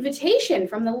this invitation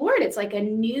from the Lord. It's like a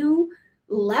new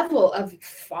level of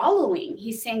following.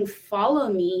 He's saying,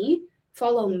 follow me,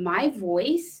 follow my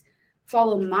voice,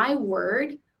 follow my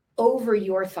word over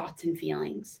your thoughts and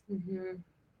feelings.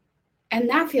 And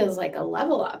that feels like a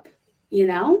level up, you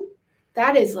know?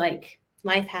 That is like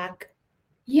life hack.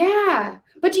 Yeah.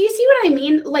 But do you see what I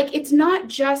mean? Like, it's not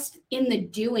just in the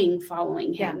doing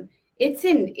following him. It's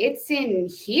in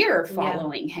here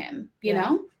following him, you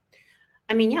know?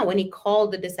 I mean, when he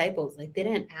called the disciples, like they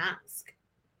didn't ask.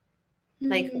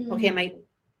 Like, okay,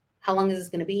 how long is this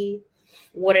going to be?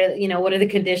 What are the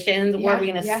conditions? Where are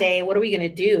we going to stay? What are we going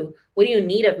to do? What do you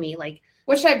need of me? Like,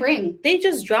 what should I bring? They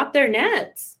just dropped their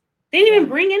nets. They didn't even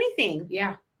bring anything.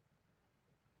 Yeah.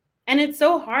 And it's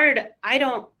so hard.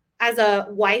 As a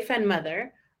wife and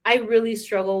mother, I really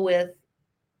struggle with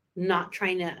not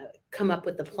trying to come up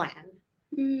with a plan.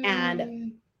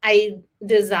 And I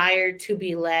desire to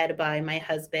be led by my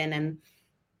husband.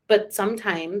 But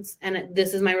sometimes, and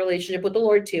this is my relationship with the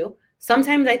Lord too,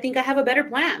 sometimes I think I have a better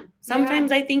plan.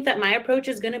 Sometimes I think that my approach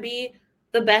is going to be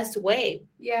the best way.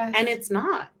 Yeah. And it's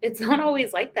not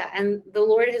always like that. And the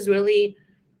Lord has really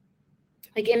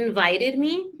like invited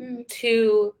me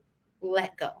to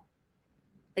let go.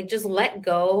 Like just let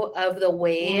go of the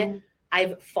way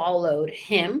I've followed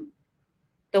him,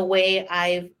 the way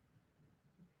I've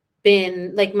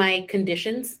been, like my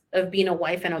conditions of being a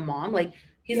wife and a mom. Like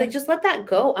he's like, just let that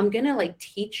go. I'm going to like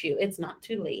teach you. It's not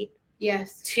too late.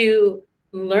 Yes. To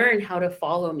learn how to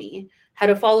follow me, how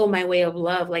to follow my way of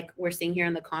love. Like we're seeing here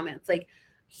in the comments, like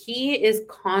he is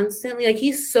constantly like,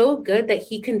 he's so good that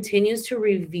he continues to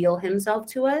reveal himself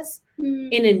to us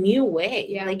in a new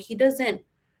way. Like he doesn't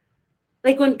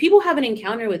Like when people have an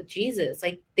encounter with Jesus,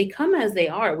 like they come as they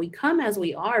are. We come as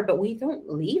we are, but we don't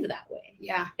leave that way.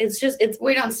 Yeah.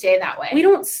 We don't stay that way. We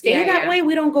don't stay that Yeah. way.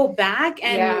 We don't go back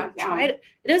and Yeah. it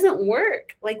doesn't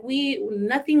work. Like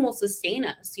nothing will sustain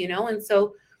us, you know? And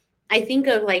so I think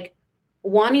of like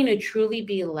wanting to truly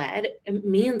be led, it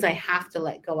means I have to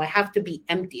let go. I have to be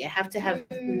empty. I have to have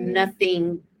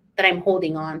nothing that I'm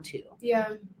holding on to.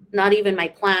 Yeah. Not even my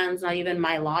plans, not even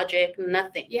my logic,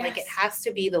 nothing. Yes. Like it has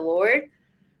to be the Lord.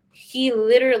 He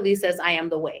literally says, I am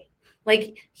the way.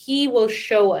 Like he will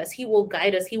show us, he will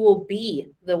guide us, he will be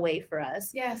the way for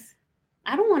us. Yes.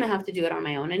 I don't want to have to do it on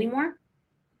my own anymore.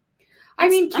 I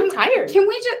mean, I'm tired. Can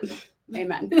we just,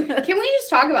 amen. Can we just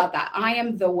talk about that? I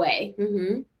am the way.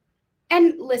 Mm-hmm.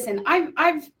 And listen,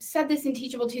 I've said this in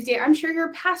Teachable Tuesday. I'm sure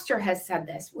your pastor has said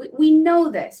this. We know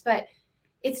this, but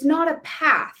it's not a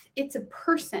path. It's a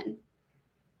person.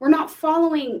 We're not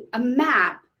following a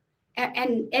map,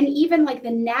 and even like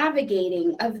the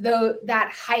navigating of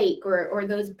that hike or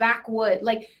those backwood,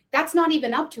 like that's not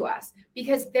even up to us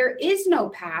because there is no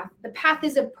path. The path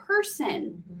is a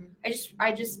person. Mm-hmm.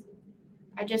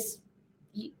 I just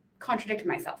contradicted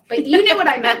myself, but you knew what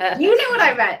I meant. You knew what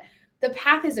I meant. The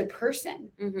path is a person.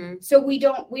 Mm-hmm. So we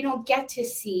don't get to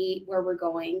see where we're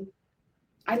going.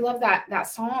 I love that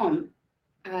Psalm.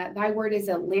 Thy word is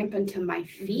a lamp unto my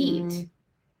feet. Mm-hmm.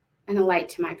 And a light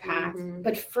to my path. Mm-hmm.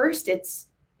 But first it's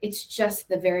just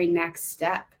the very next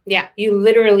step. Yeah. You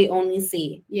literally only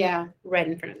see right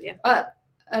in front of you.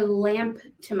 A lamp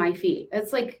to my feet.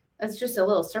 That's just a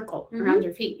little circle around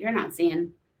your feet. You're not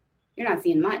seeing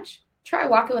much. Try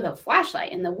walking with a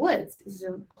flashlight in the woods. It's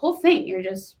a whole thing. You're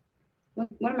just,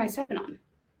 what am I stepping on?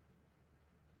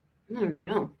 I don't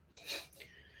know.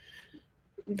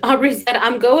 Aubrey said,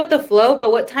 I'm go with the flow,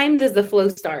 but what time does the flow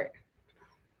start?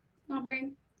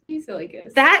 Aubrey. You silly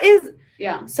goose. That is,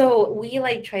 yeah. So we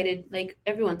like try to like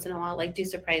every once in a while like do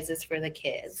surprises for the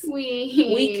kids.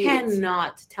 Sweet. We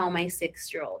cannot tell my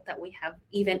 6-year-old that we have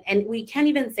and we can't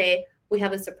even say we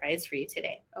have a surprise for you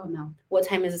today. Oh no. What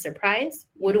time is a surprise?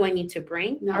 What do I need to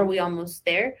bring? No. Are we almost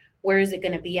there? Where is it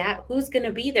going to be at? Who's going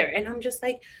to be there? And I'm just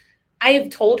like, I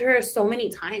have told her so many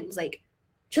times, like,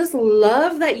 just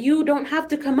love that you don't have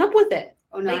to come up with it.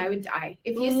 Oh no, I would die.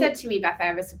 If you said to me, Beth, I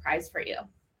have a surprise for you,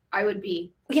 I would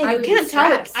be. Yeah, you can't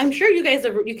tell it. I'm sure you guys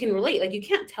you can relate. Like you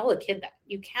can't tell a kid that.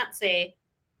 You can't say,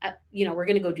 we're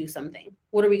going to go do something.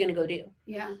 What are we going to go do?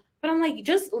 Yeah. But I'm like,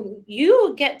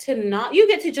 you get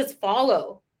to just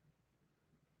follow.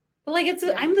 But like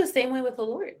I'm the same way with the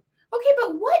Lord. Okay,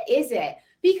 but what is it?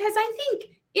 Because I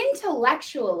think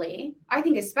intellectually,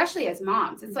 especially as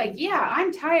moms, it's like, yeah,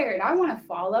 I'm tired. I want to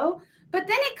follow. But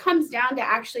then it comes down to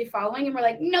actually following and we're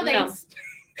like, no, thanks. No.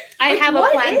 I have a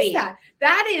plan B.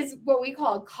 That is what we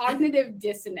call cognitive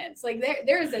dissonance. Like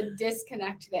there is a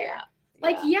disconnect there.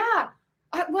 Like,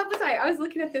 what was I? I was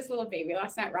looking at this little baby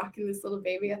last night, rocking this little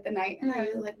baby at the night. And I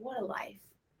was like, what a life,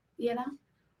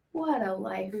 what a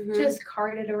life. Mm-hmm. Just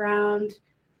carted around,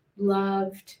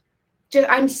 loved.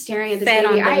 I'm staring at this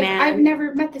baby. I've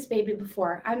never met this baby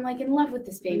before. I'm like in love with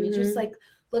this baby. Mm-hmm. Just like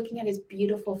looking at his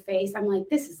beautiful face. I'm like,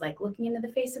 this is like looking into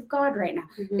the face of God right now.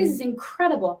 Mm-hmm. This is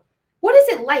incredible. What is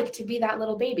it like to be that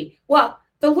little baby? Well,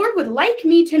 the Lord would like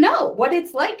me to know what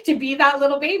it's like to be that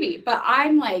little baby. But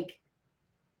I'm like,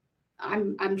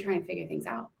 I'm trying to figure things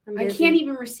out. I can't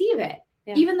even receive it,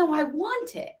 even though I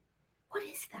want it. What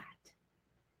is that?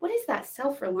 What is that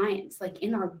self-reliance like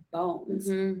in our bones?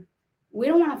 Mm-hmm. We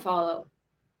don't want to follow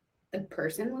the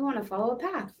person. We want to follow a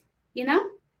path,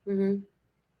 Mm-hmm.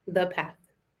 The path.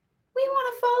 We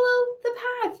want to follow the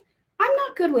path. I'm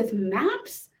not good with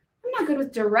maps. I'm not good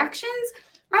with directions.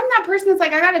 I'm that person that's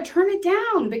like, I got to turn it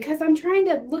down because I'm trying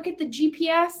to look at the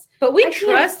GPS. But we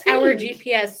trust our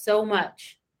GPS so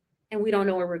much and we don't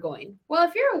know where we're going. Well,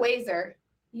 if you're a Wazer,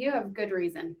 you have good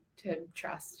reason to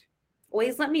trust.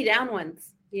 Waze let me down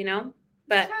once,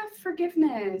 but have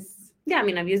forgiveness. Yeah, I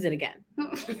mean, I've used it again.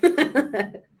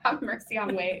 Have mercy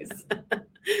on Waze.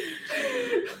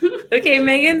 Okay,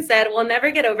 Megan said, we'll never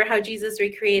get over how Jesus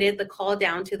recreated the call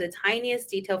down to the tiniest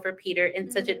detail for Peter in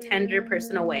such a tender,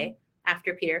 personal way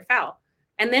after Peter fell.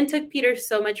 And then took Peter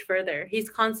so much further.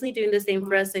 He's constantly doing the same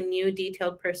for us in new,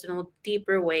 detailed, personal,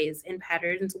 deeper ways and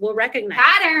patterns we'll recognize.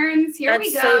 Patterns, here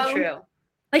we go. That's so true.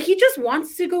 Like, he just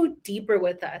wants to go deeper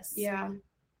with us. Yeah.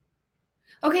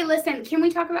 Okay, listen, can we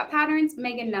talk about patterns?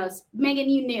 Megan knows. Megan,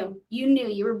 you knew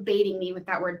you were baiting me with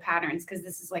that word patterns because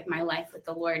this is like my life with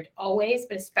the Lord always,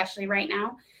 but especially right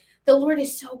now. The Lord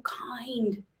is so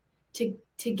kind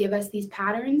to give us these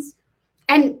patterns.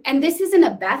 And this isn't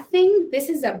a Beth thing. This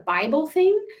is a Bible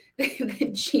thing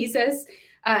that Jesus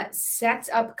sets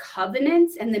up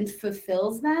covenants and then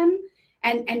fulfills them.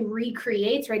 and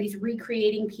recreates, right? He's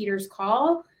recreating Peter's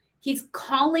call. He's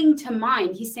calling to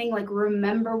mind. He's saying, like,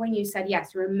 remember when you said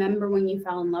yes, remember when you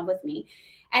fell in love with me.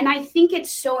 And I think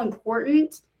it's so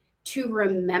important to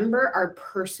remember our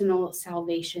personal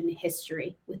salvation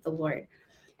history with the Lord.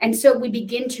 And so we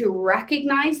begin to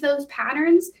recognize those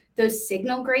patterns, those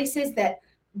signal graces that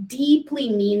deeply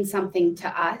mean something to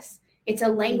us. It's a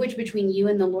language between you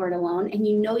and the Lord alone. And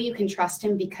you know you can trust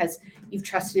him because you've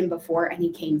trusted him before and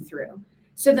he came through.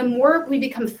 So the more we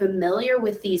become familiar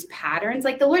with these patterns,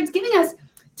 like the Lord's giving us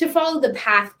to follow the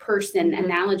path person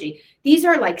analogy. These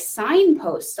are like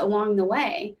signposts along the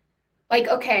way. Like,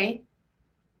 okay,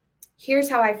 here's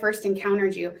how I first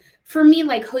encountered you. For me,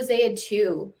 like Hosea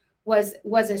 2 was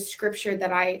a scripture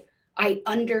that I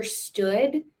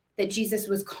understood that Jesus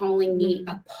was calling me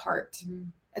apart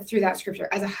through that scripture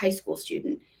as a high school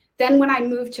student. Then when I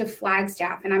moved to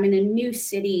Flagstaff and I'm in a new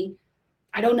city,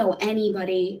 I don't know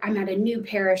anybody. I'm at a new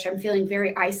parish. I'm feeling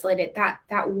very isolated.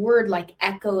 That word like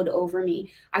echoed over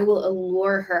me. I will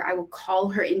allure her. I will call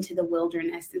her into the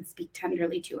wilderness and speak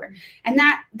tenderly to her. And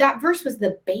that verse was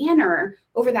the banner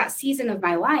over that season of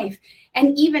my life.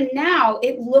 And even now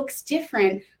it looks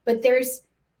different, but there's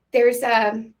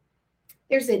a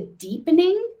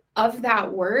deepening of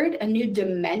that word, a new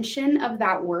dimension of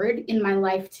that word in my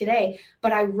life today.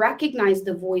 But I recognize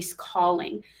the voice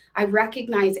calling. I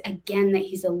recognize again that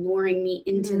he's alluring me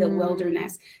into the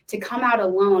wilderness to come out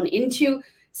alone into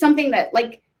something that,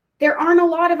 like, there aren't a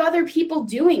lot of other people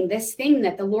doing this thing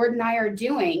that the Lord and I are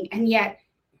doing. And yet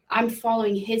I'm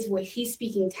following his voice. He's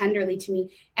speaking tenderly to me.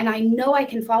 And I know I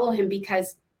can follow him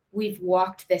because we've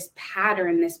walked this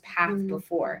pattern, this path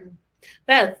before.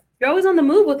 Beth, you're always on the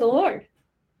move with the Lord.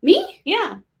 Me?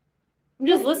 Yeah. I'm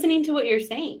just listening to what you're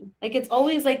saying. Like, it's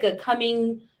always like a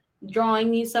coming,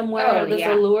 drawing you somewhere, this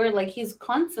allure. Like, he's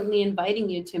constantly inviting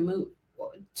you to move.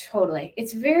 Totally.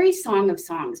 It's very Song of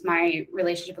Songs, my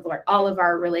relationship with the Lord, all of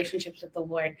our relationships with the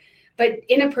Lord. But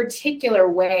in a particular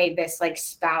way, this like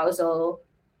spousal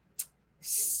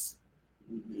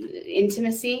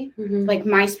intimacy, like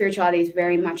my spirituality is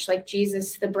very much like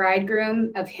Jesus, the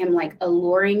bridegroom, of him like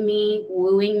alluring me,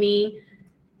 wooing me,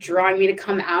 drawing me to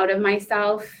come out of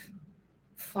myself,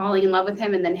 falling in love with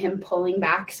him, and then him pulling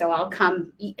back. So I'll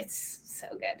come. It's so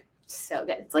good. So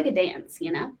good. It's like a dance,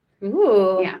 you know?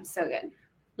 Ooh. Yeah, so good.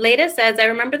 Leda says, I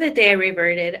remember the day I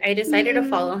reverted. I decided to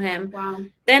follow him. Wow.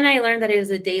 Then I learned that it is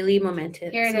a daily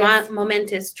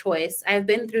momentous choice. I've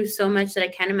been through so much that I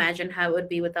can't imagine how it would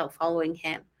be without following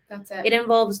him. That's it. It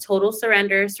involves total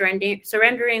surrender.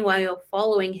 Surrendering while you're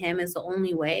following him is the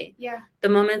only way. Yeah. The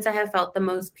moments I have felt the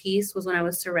most peace was when I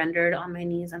was surrendered on my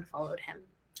knees and followed him.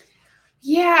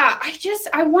 Yeah,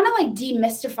 I want to like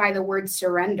demystify the word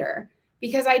surrender,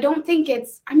 because I don't think it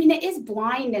is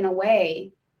blind in a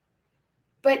way,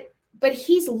 but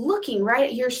he's looking,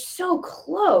 right? You're so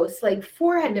close, like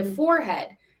forehead to forehead.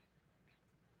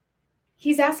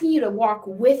 He's asking you to walk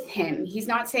with him. He's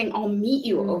not saying, I'll meet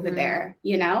you over there,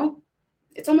 you know?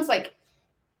 It's almost like,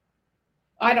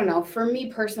 I don't know, for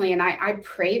me personally, and I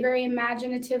pray very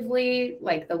imaginatively,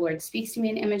 like the Lord speaks to me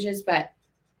in images, but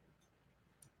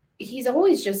he's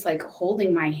always just like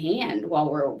holding my hand while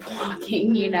we're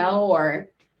walking, you know, or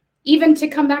even to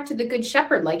come back to the Good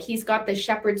Shepherd, like he's got the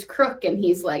shepherd's crook and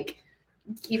he's like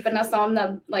keeping us on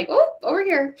the, like, oh, over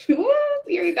here,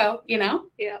 here you go, you know?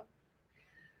 Yeah.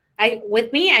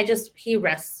 He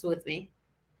rests with me.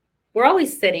 We're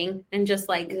always sitting and just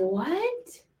like, what?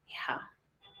 Yeah.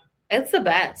 It's the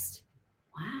best.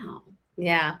 Wow.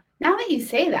 Yeah. Now that you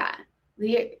say that,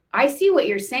 I see what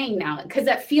you're saying now, because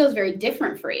that feels very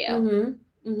different for you.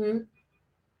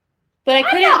 But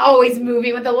I'm not always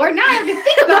moving with the Lord. Now I have to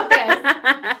think about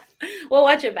this. We'll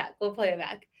watch it back. We'll play it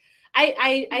back.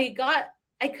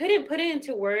 I couldn't put it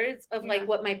into words of like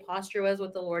what my posture was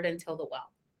with the Lord until the well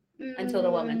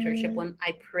mentorship, when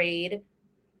I prayed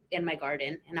in my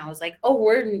garden and I was like, oh,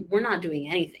 we're not doing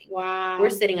anything. Wow. We're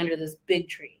sitting under this big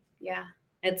tree. Yeah.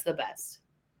 It's the best.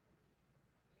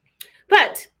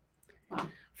 But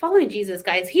following Jesus,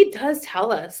 guys, he does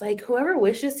tell us, like, whoever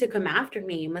wishes to come after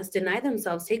me must deny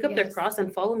themselves, take up their cross,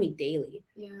 and follow me daily.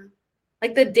 Yeah.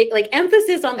 Like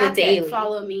emphasis on the daily.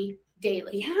 Follow me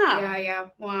daily. Yeah. Yeah.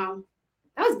 Wow.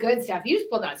 That was good stuff. You just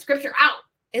pulled that scripture out.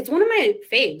 It's one of my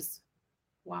faves.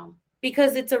 Wow.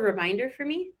 Because it's a reminder for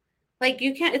me. Like,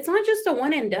 it's not just a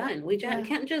one and done. We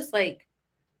can't just like,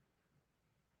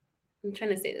 I'm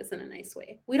trying to say this in a nice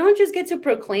way. We don't just get to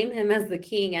proclaim him as the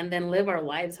king and then live our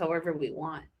lives however we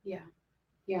want. Yeah.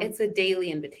 It's a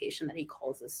daily invitation that he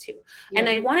calls us to. Yeah. And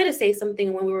I wanted to say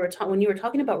something when you were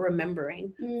talking about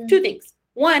remembering. Two things.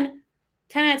 One,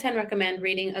 10 out of 10 recommend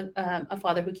reading a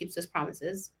Father Who Keeps His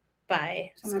Promises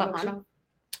by It's on my Scott Hahn. bookshelf.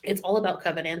 It's all about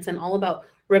covenants and all about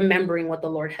remembering what the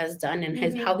Lord has done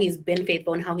and how he's been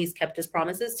faithful and how he's kept his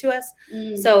promises to us.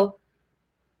 So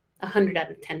 100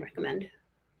 out of 10 recommend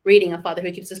reading A Father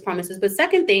Who Keeps His Promises. But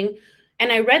second thing,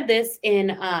 and I read this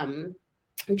in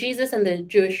Jesus and the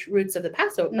Jewish roots of the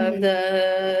Passover, of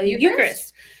the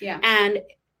Eucharist. Yeah. And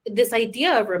this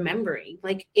idea of remembering,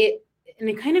 like it, and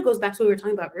it kind of goes back to what we were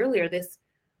talking about earlier,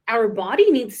 our body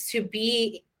needs to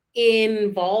be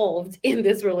involved in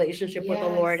this relationship with the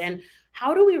Lord. And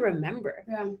how do we remember?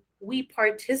 We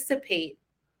participate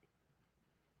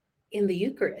in the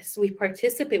Eucharist. We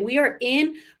participate. We are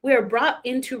brought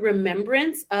into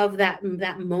remembrance of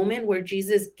that moment where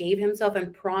Jesus gave himself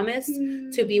and promised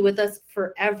to be with us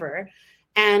forever.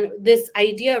 And this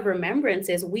idea of remembrance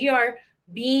is we are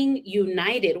being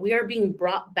united. We are being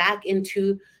brought back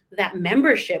into that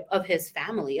membership of his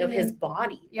family, of his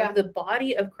body, of the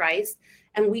body of Christ.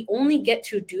 And we only get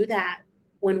to do that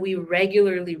when we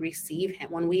regularly receive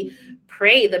him, when we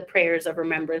pray the prayers of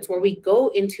remembrance, where we go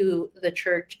into the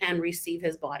church and receive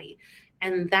his body.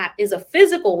 And that is a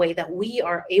physical way that we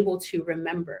are able to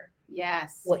remember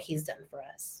what he's done for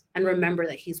us and remember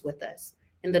that he's with us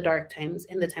in the dark times,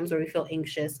 in the times where we feel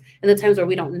anxious, in the times where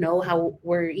we don't know how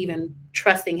we're even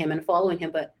trusting him and following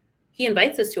him, but he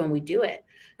invites us to and we do it.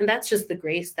 And that's just the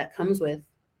grace that comes with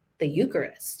the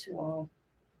Eucharist. Whoa.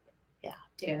 Yeah.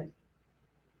 Dude.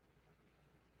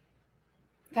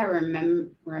 That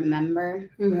remembrance,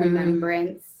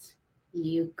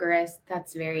 Eucharist,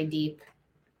 that's very deep.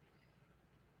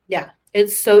 Yeah.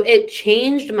 It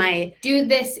changed my... Do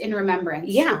this in remembrance.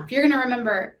 Yeah. If you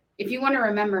want to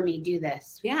remember me, do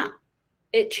this. Yeah.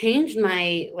 It changed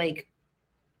my,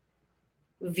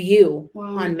 view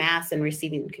on Mass and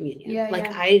receiving communion.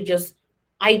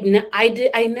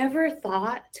 I never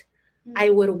thought I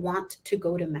would want to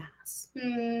go to Mass.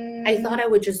 I thought I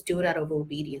would just do it out of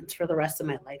obedience for the rest of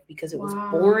my life because it was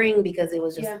boring, because it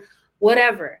was just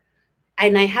whatever.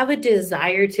 And I have a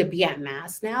desire to be at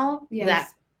Mass now.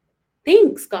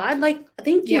 Thanks, God.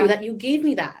 Thank you that you gave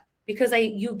me that, because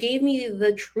you gave me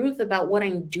the truth about what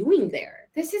I'm doing there.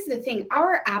 This is the thing.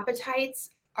 Our appetites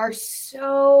are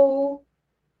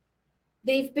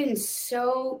they've been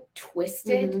so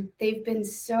twisted. They've been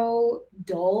so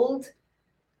dulled.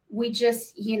 We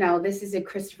just, this is a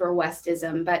Christopher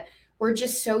Westism, but we're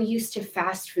just so used to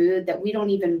fast food that we don't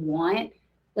even want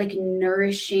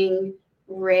nourishing,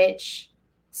 rich,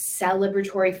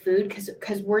 celebratory food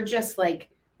because we're just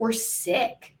we're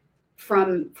sick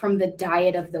from the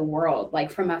diet of the world,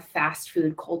 from a fast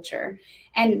food culture.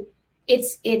 And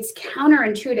it's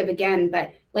counterintuitive again,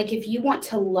 but if you want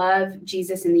to love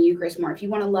Jesus in the Eucharist more, if you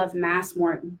want to love Mass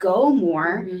more, go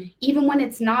more, even when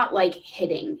it's not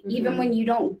hitting, even when you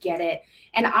don't get it.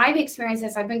 And I've experienced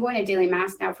this. I've been going to daily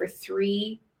Mass now for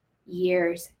 3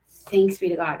 years. Thanks be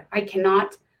to God. I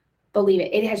cannot believe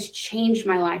it. It has changed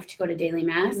my life to go to daily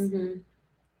Mass.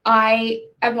 I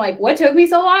am what took me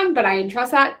so long? But I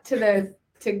entrust that to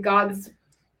God's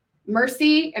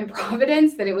mercy and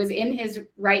providence, that it was in his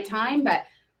right time. But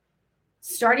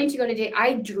starting to go to day,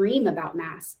 I dream about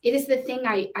Mass. It is the thing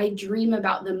I dream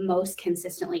about the most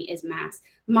consistently is Mass.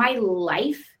 My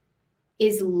life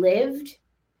is lived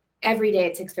every day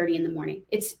at 6:30 in the morning.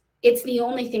 It's the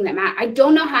only thing that matters. I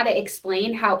don't know how to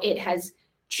explain how it has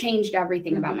changed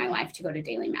everything about my life to go to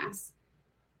daily Mass,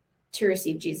 to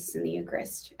receive Jesus in the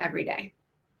Eucharist every day.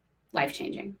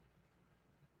 Life-changing.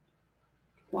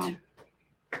 Wow.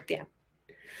 Yeah.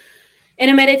 In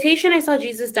a meditation, I saw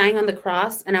Jesus dying on the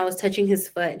cross and I was touching his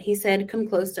foot. He said, "Come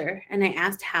closer." And I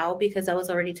asked how, because I was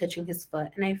already touching his foot.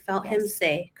 And I felt him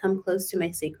say, "Come close to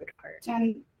my sacred heart."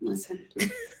 Jen, listen.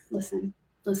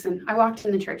 I walked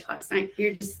in the church last night.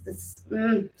 You're just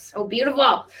so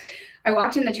beautiful. I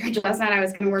walked in the church last night. I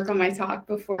was going to work on my talk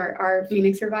before our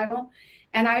Phoenix revival.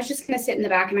 And I was just going to sit in the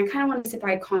back. And I kind of wanted to sit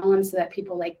by a column so that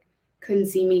people couldn't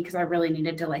see me, because I really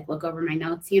needed to look over my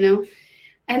notes,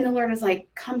 And the Lord was like,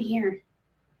 "Come here."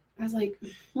 I was like,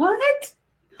 "What?"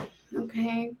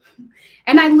 Okay.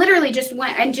 And I literally just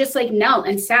went and just knelt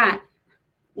and sat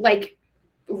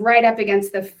right up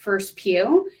against the first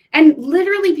pew. And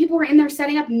literally people were in there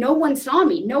setting up. No one saw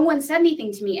me. No one said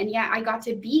anything to me. And yet I got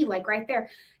to be right there.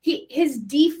 His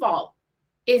default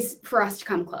is for us to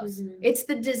come close. It's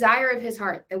the desire of his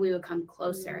heart that we would come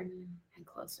closer and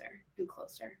closer and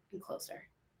closer and closer.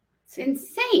 It's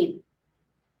insane.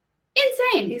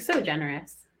 He's so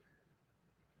generous.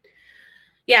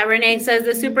 Yeah, Renee says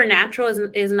the supernatural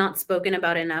is not spoken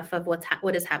about enough of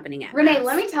what is happening at Renee, Mass.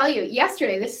 let me tell you,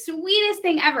 yesterday, the sweetest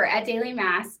thing ever at daily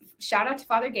Mass, shout out to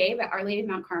Father Gabe at Our Lady of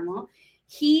Mount Carmel.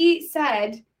 He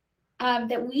said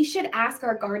that we should ask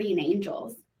our guardian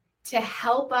angels to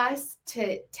help us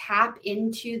to tap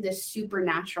into the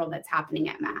supernatural that's happening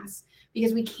at Mass,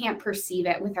 because we can't perceive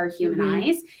it with our human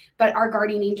eyes, but our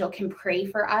guardian angel can pray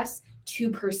for us to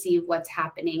perceive what's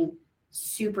happening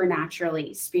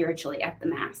supernaturally, spiritually at the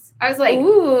Mass. I was like,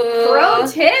 Ooh. pro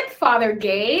tip, Father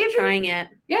Gabe. Trying it.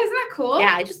 Yeah, isn't that cool?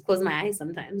 Yeah, I just close my eyes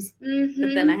sometimes.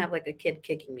 But then I have like a kid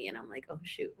kicking me and I'm like, oh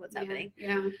shoot, what's happening?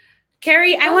 Yeah.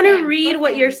 Carrie, I want to read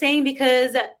what you're saying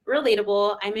because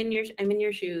relatable. I'm in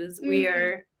your shoes.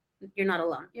 You're not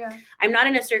alone. Yeah. I'm not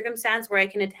in a circumstance where I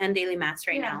can attend daily mass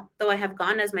right now, though I have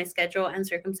gone as my schedule and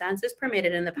circumstances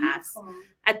permitted in the past.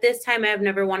 At this time, I have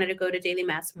never wanted to go to daily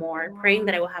mass more, praying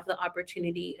that I will have the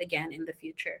opportunity again in the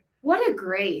future. What a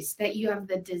grace that you have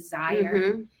the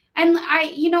desire. And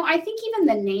I think even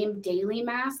the name daily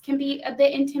mass can be a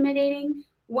bit intimidating.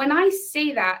 When I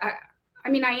say that, I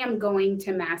am going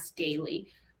to mass daily,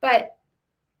 but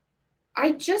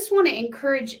I just want to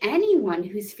encourage anyone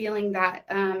who's feeling that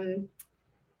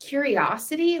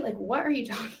curiosity, like, what are you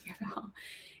talking about?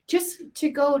 Just to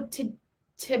go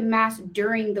to mass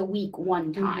during the week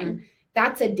one time.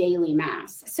 That's a daily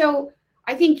mass. So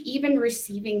I think even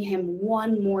receiving him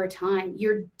one more time,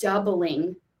 you're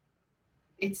doubling.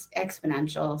 It's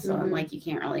exponential. So I'm like, you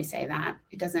can't really say that.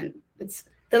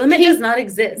 The limit does not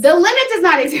exist. The limit does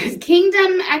not exist.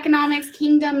 Kingdom economics,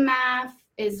 kingdom math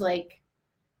is like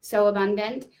so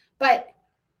abundant. But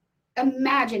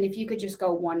imagine if you could just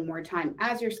go one more time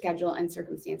as your schedule and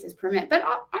circumstances permit. But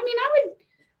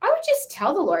I would just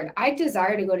tell the Lord, I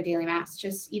desire to go to daily mass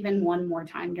just even one more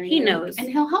time during the week. He knows. And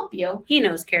he'll help you. He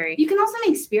knows, Carrie. You can also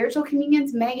make spiritual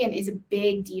communions. Megan is a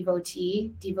big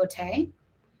devotee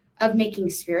of making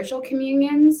spiritual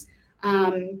communions.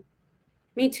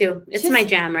 Me too. It's my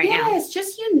jam right now. Yes,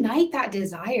 just unite that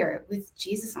desire with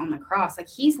Jesus on the cross. Like,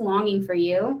 he's longing for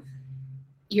you.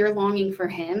 You're longing for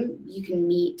him. You can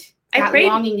meet.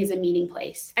 Longing is a meeting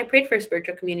place. I prayed for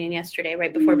spiritual communion yesterday,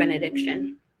 right before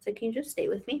benediction. So can you just stay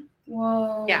with me?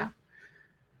 Whoa. Yeah.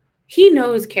 He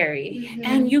knows, Carrie.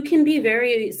 And you can be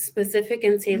very specific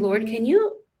and say, Lord, can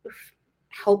you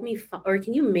help me or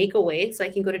can you make a way so I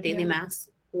can go to daily mass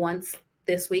once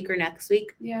this week or next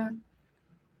week? Yeah.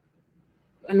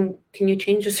 And can you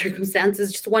change the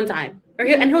circumstances just one time?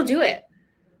 And he'll do it.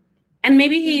 And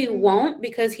maybe he won't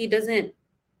because he's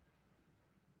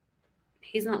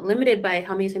not limited by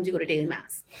how many times you go to daily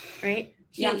mass, right?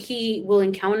 He will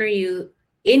encounter you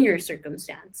in your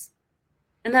circumstance.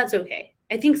 And that's okay.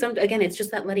 I think it's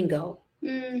just that letting go.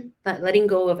 That letting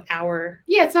go of our...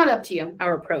 Yeah, it's not up to you.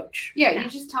 Our approach. Yeah, you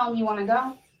just tell him you want to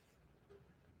go.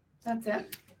 That's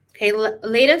it. Okay,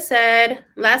 Leda said,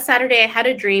 last Saturday I had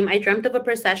a dream. I dreamt of a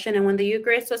procession, and when the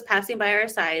Eucharist was passing by our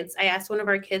sides, I asked one of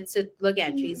our kids to look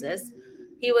at Jesus.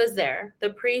 He was there.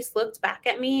 The priest looked back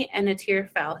at me, and a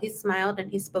tear fell. He smiled, and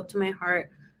he spoke to my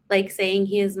heart, like saying,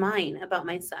 he is mine, about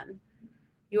my son.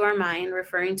 You are mine,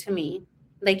 referring to me.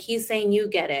 Like he's saying, you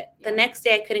get it. The next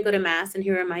day I couldn't go to mass, and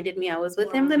he reminded me I was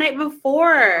with him the night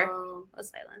before. I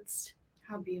was silenced.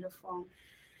 How beautiful.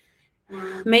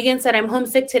 Megan said, I'm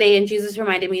homesick today, and Jesus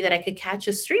reminded me that I could catch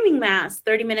a streaming mass,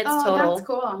 30 minutes total. That's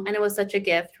cool. And it was such a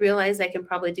gift. Realized I can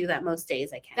probably do that most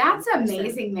days I can. That's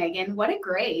amazing, Megan. What a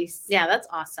grace. Yeah, that's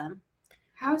awesome.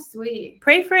 How sweet.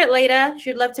 Pray for it, Leda.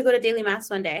 She'd love to go to daily mass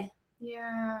one day.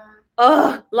 Yeah.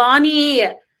 Oh, Lonnie.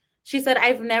 She said,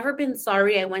 I've never been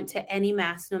sorry I went to any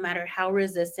mass, no matter how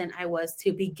resistant I was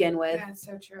to begin with. That's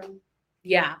so true.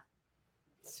 Yeah.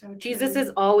 So true. Jesus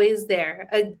is always there.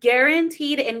 A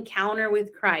guaranteed encounter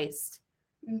with Christ.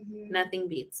 Nothing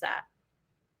beats that.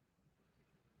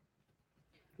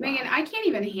 Megan, I can't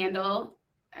even handle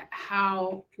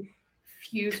how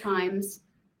few times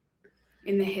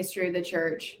in the history of the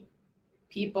church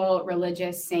people,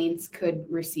 religious saints, could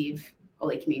receive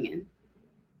Holy Communion.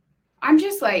 I'm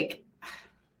just like,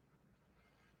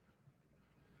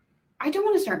 I don't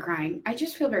want to start crying. I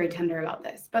just feel very tender about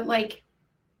this. But like,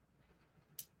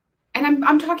 and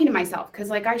I'm talking to myself because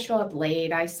like I show up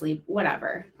late, I sleep,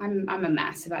 whatever. I'm a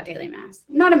mess about daily mass.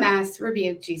 Not a mess.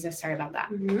 Rebuke Jesus. Sorry about that.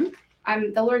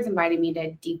 The Lord's invited me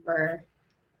to deeper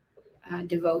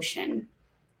devotion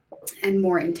and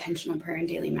more intentional prayer in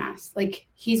daily mass. Like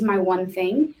he's my one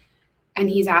thing, and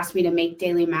he's asked me to make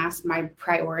daily mass my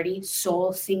priority,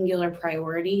 sole singular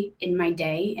priority in my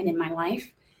day and in my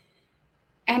life.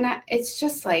 And it's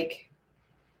just like,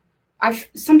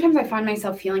 sometimes I find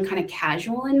myself feeling kind of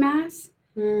casual in mass.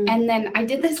 And then I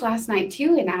did this last night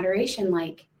too in adoration.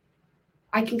 Like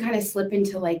I can kind of slip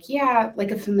into like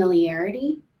a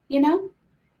familiarity, you know?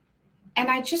 And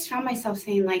I just found myself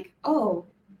saying like, oh,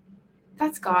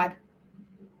 that's God.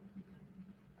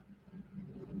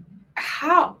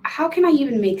 How can I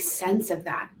even make sense of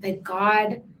that? That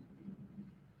God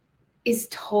is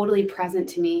totally present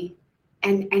to me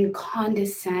and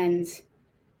condescends,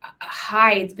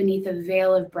 hides beneath a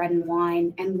veil of bread and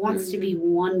wine, and wants to be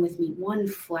one with me, one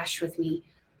flesh with me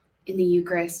in the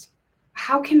Eucharist,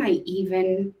 how can I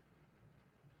even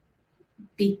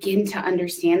begin to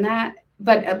understand that?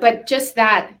 But just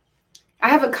that, I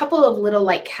have a couple of little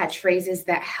like catchphrases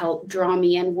that help draw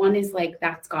me in. One is like,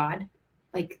 that's God,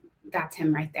 like that's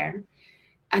him right there.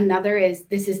 Another is,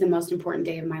 this is the most important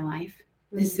day of my life.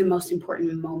 This is the most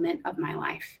important moment of my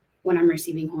life when I'm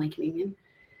receiving Holy Communion.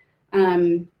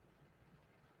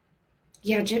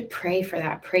 Yeah, just pray for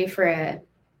that. Pray for it,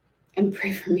 and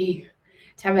pray for me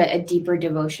to have a deeper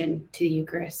devotion to the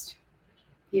Eucharist.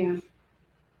 Yeah.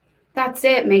 That's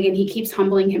it, Megan. He keeps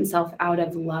humbling himself out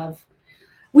of love.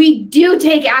 We do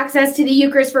take access to the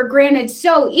Eucharist for granted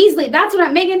so easily. That's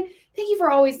what Megan, thank you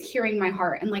for always hearing my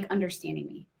heart and like understanding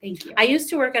me. Thank you. I used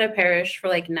to work at a parish for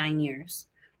like 9 years.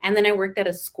 And then I worked at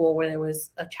a school where there was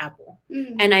a chapel.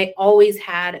 And I always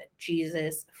had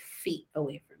Jesus feet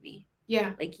away from me.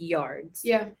 Yeah. Like yards.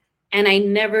 Yeah. And I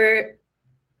never,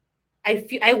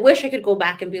 I wish I could go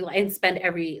back and be like, and spend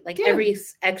every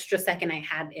extra second I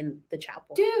had in the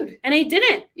chapel. Dude. And I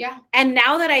didn't. Yeah. And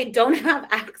now that I don't have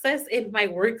access in my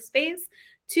workspace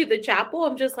to the chapel,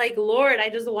 I'm just like, Lord,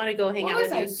 I just want to go hang out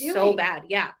with you so bad.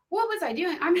 Yeah. What was I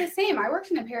doing? I'm the same. I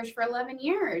worked in a parish for 11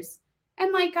 years.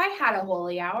 And like I had a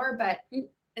holy hour, but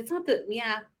it's not the,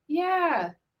 yeah.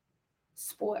 Yeah.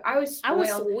 I was spoiled. I was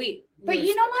sweet. But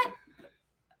you know what?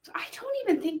 I don't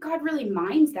even think God really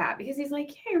minds that, because he's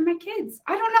like, hey, you're my kids.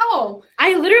 I don't know.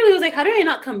 I literally was like, how do I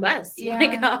not combust? Yeah.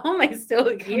 Like, how am I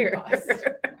still here?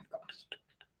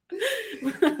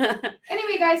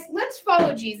 Anyway, guys, let's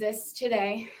follow Jesus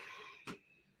today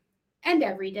and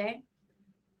every day.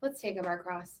 Let's take up our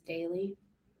cross daily.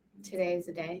 Today is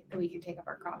a day that we can take up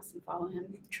our cross and follow him.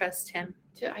 Trust him.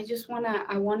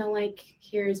 I want to like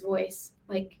hear his voice,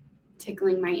 like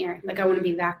tickling my ear. Like I want to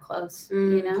be that close,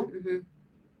 you know? Mm-hmm.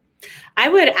 I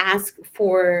would ask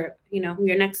for,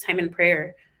 your next time in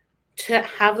prayer to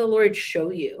have the Lord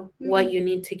show you what you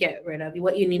need to get rid of,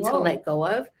 what you need to let go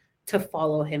of to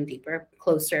follow him deeper,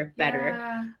 closer,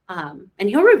 better. Yeah. And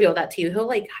he'll reveal that to you. He'll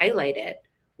like highlight it.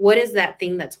 What is that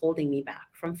thing that's holding me back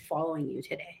from following you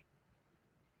today?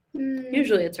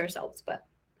 Usually it's ourselves, but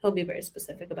he'll be very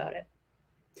specific about it.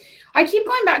 I keep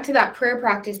going back to that prayer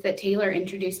practice that Taylor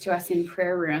introduced to us in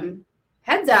prayer room.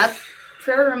 Heads up,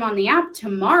 prayer room on the app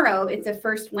tomorrow. It's a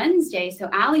first Wednesday, so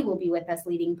Allie will be with us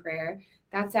leading prayer.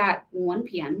 That's at 1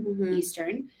 p.m.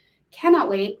 Eastern. Cannot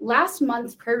wait. Last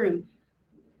month's prayer room,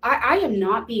 I am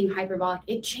not being hyperbolic.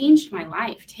 It changed my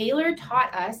life. Taylor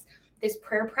taught us this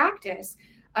prayer practice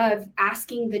of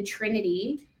asking the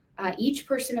Trinity, each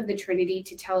person of the Trinity,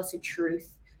 to tell us a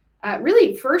truth.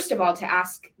 Really, first of all, to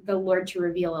ask the Lord to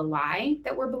reveal a lie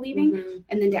that we're believing,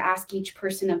 and then to ask each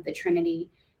person of the Trinity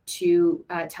to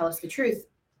tell us the truth.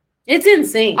 It's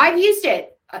insane. I've used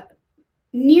it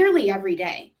nearly every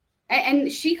day.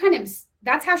 And she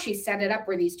that's how she set it up.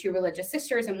 We're these two religious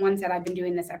sisters, and one said, I've been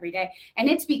doing this every day. And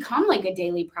it's become like a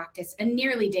daily practice, a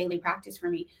nearly daily practice for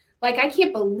me. Like, I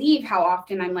can't believe how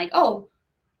often I'm like, oh,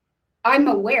 I'm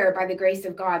aware by the grace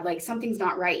of God, like something's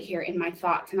not right here in my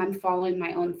thoughts, and I'm following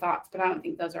my own thoughts, but I don't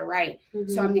think those are right.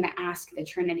 So I'm going to ask the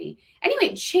Trinity.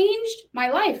 Anyway, it changed my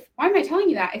life. Why am I telling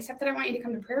you that? Except that I want you to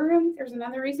come to prayer room. There's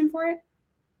another reason for it.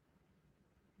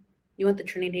 You want the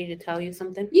Trinity to tell you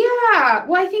something? Yeah.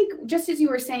 Well, I think just as you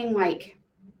were saying, like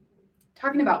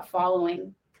talking about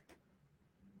following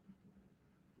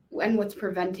and what's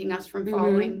preventing us from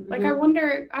following. Like, I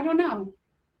wonder, I don't know.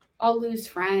 I'll lose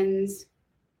friends.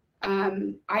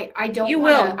 I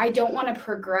don't want to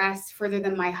progress further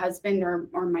than my husband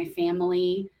or my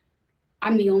family.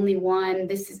 I'm the only one.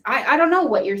 I don't know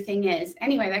what your thing is.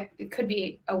 Anyway, that it could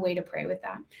be a way to pray with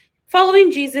that. Following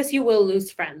Jesus, you will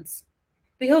lose friends,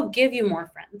 but he'll give you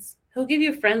more friends. He'll give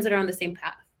you friends that are on the same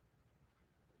path.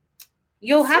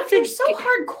 You'll have to. You're so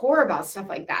hardcore about stuff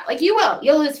like that. Like, you'll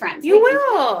lose friends. You will.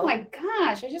 Oh my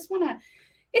gosh. I just want to,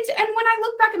 and when I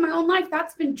look back at my own life,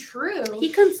 that's been true. He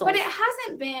consoles. But it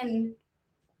hasn't been.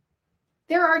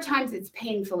 There are times there's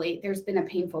been a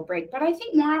painful break, but I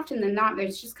think more often than not,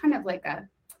 there's just kind of like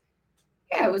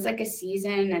it was like a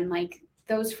season, and like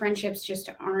those friendships just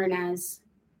aren't as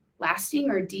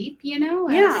lasting or deep,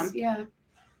 Yeah.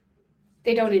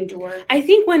 They don't endure. I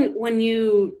think when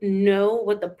you know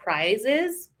what the prize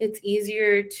is, it's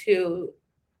easier to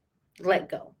let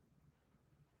go.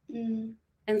 And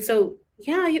so,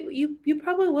 yeah, you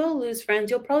probably will lose friends.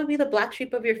 You'll probably be the black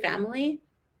sheep of your family.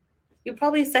 You'll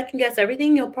probably second guess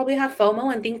everything. You'll probably have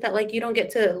FOMO and think that like you don't get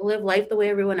to live life the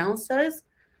way everyone else does.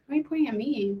 Why are you pointing at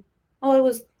me? Oh, it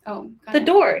was the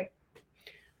door.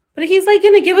 But he's like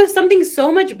going to give us something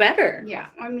so much better. Yeah.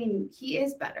 I mean, he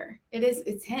is better.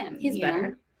 It's him. He's you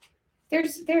better. know?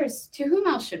 To whom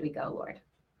else should we go, Lord?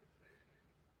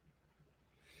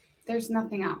 There's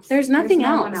nothing else. There's nothing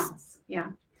no else. one else. Yeah.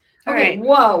 All Okay. right.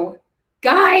 Whoa.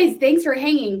 Guys, thanks for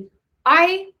hanging.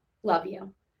 I love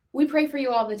you. We pray for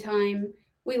you all the time.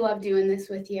 We love doing this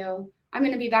with you. I'm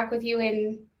going to be back with you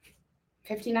in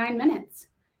 59 minutes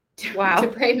Wow. to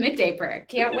pray midday prayer.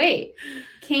 Can't wait.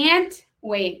 Can't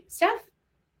wait. Steph,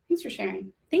 thanks for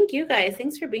sharing. Thank you guys.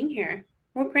 Thanks for being here.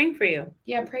 We're praying for you.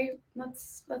 Yeah, pray.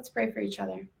 Let's pray for each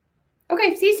other.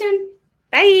 Okay, see you soon.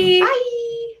 Bye.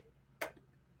 Bye.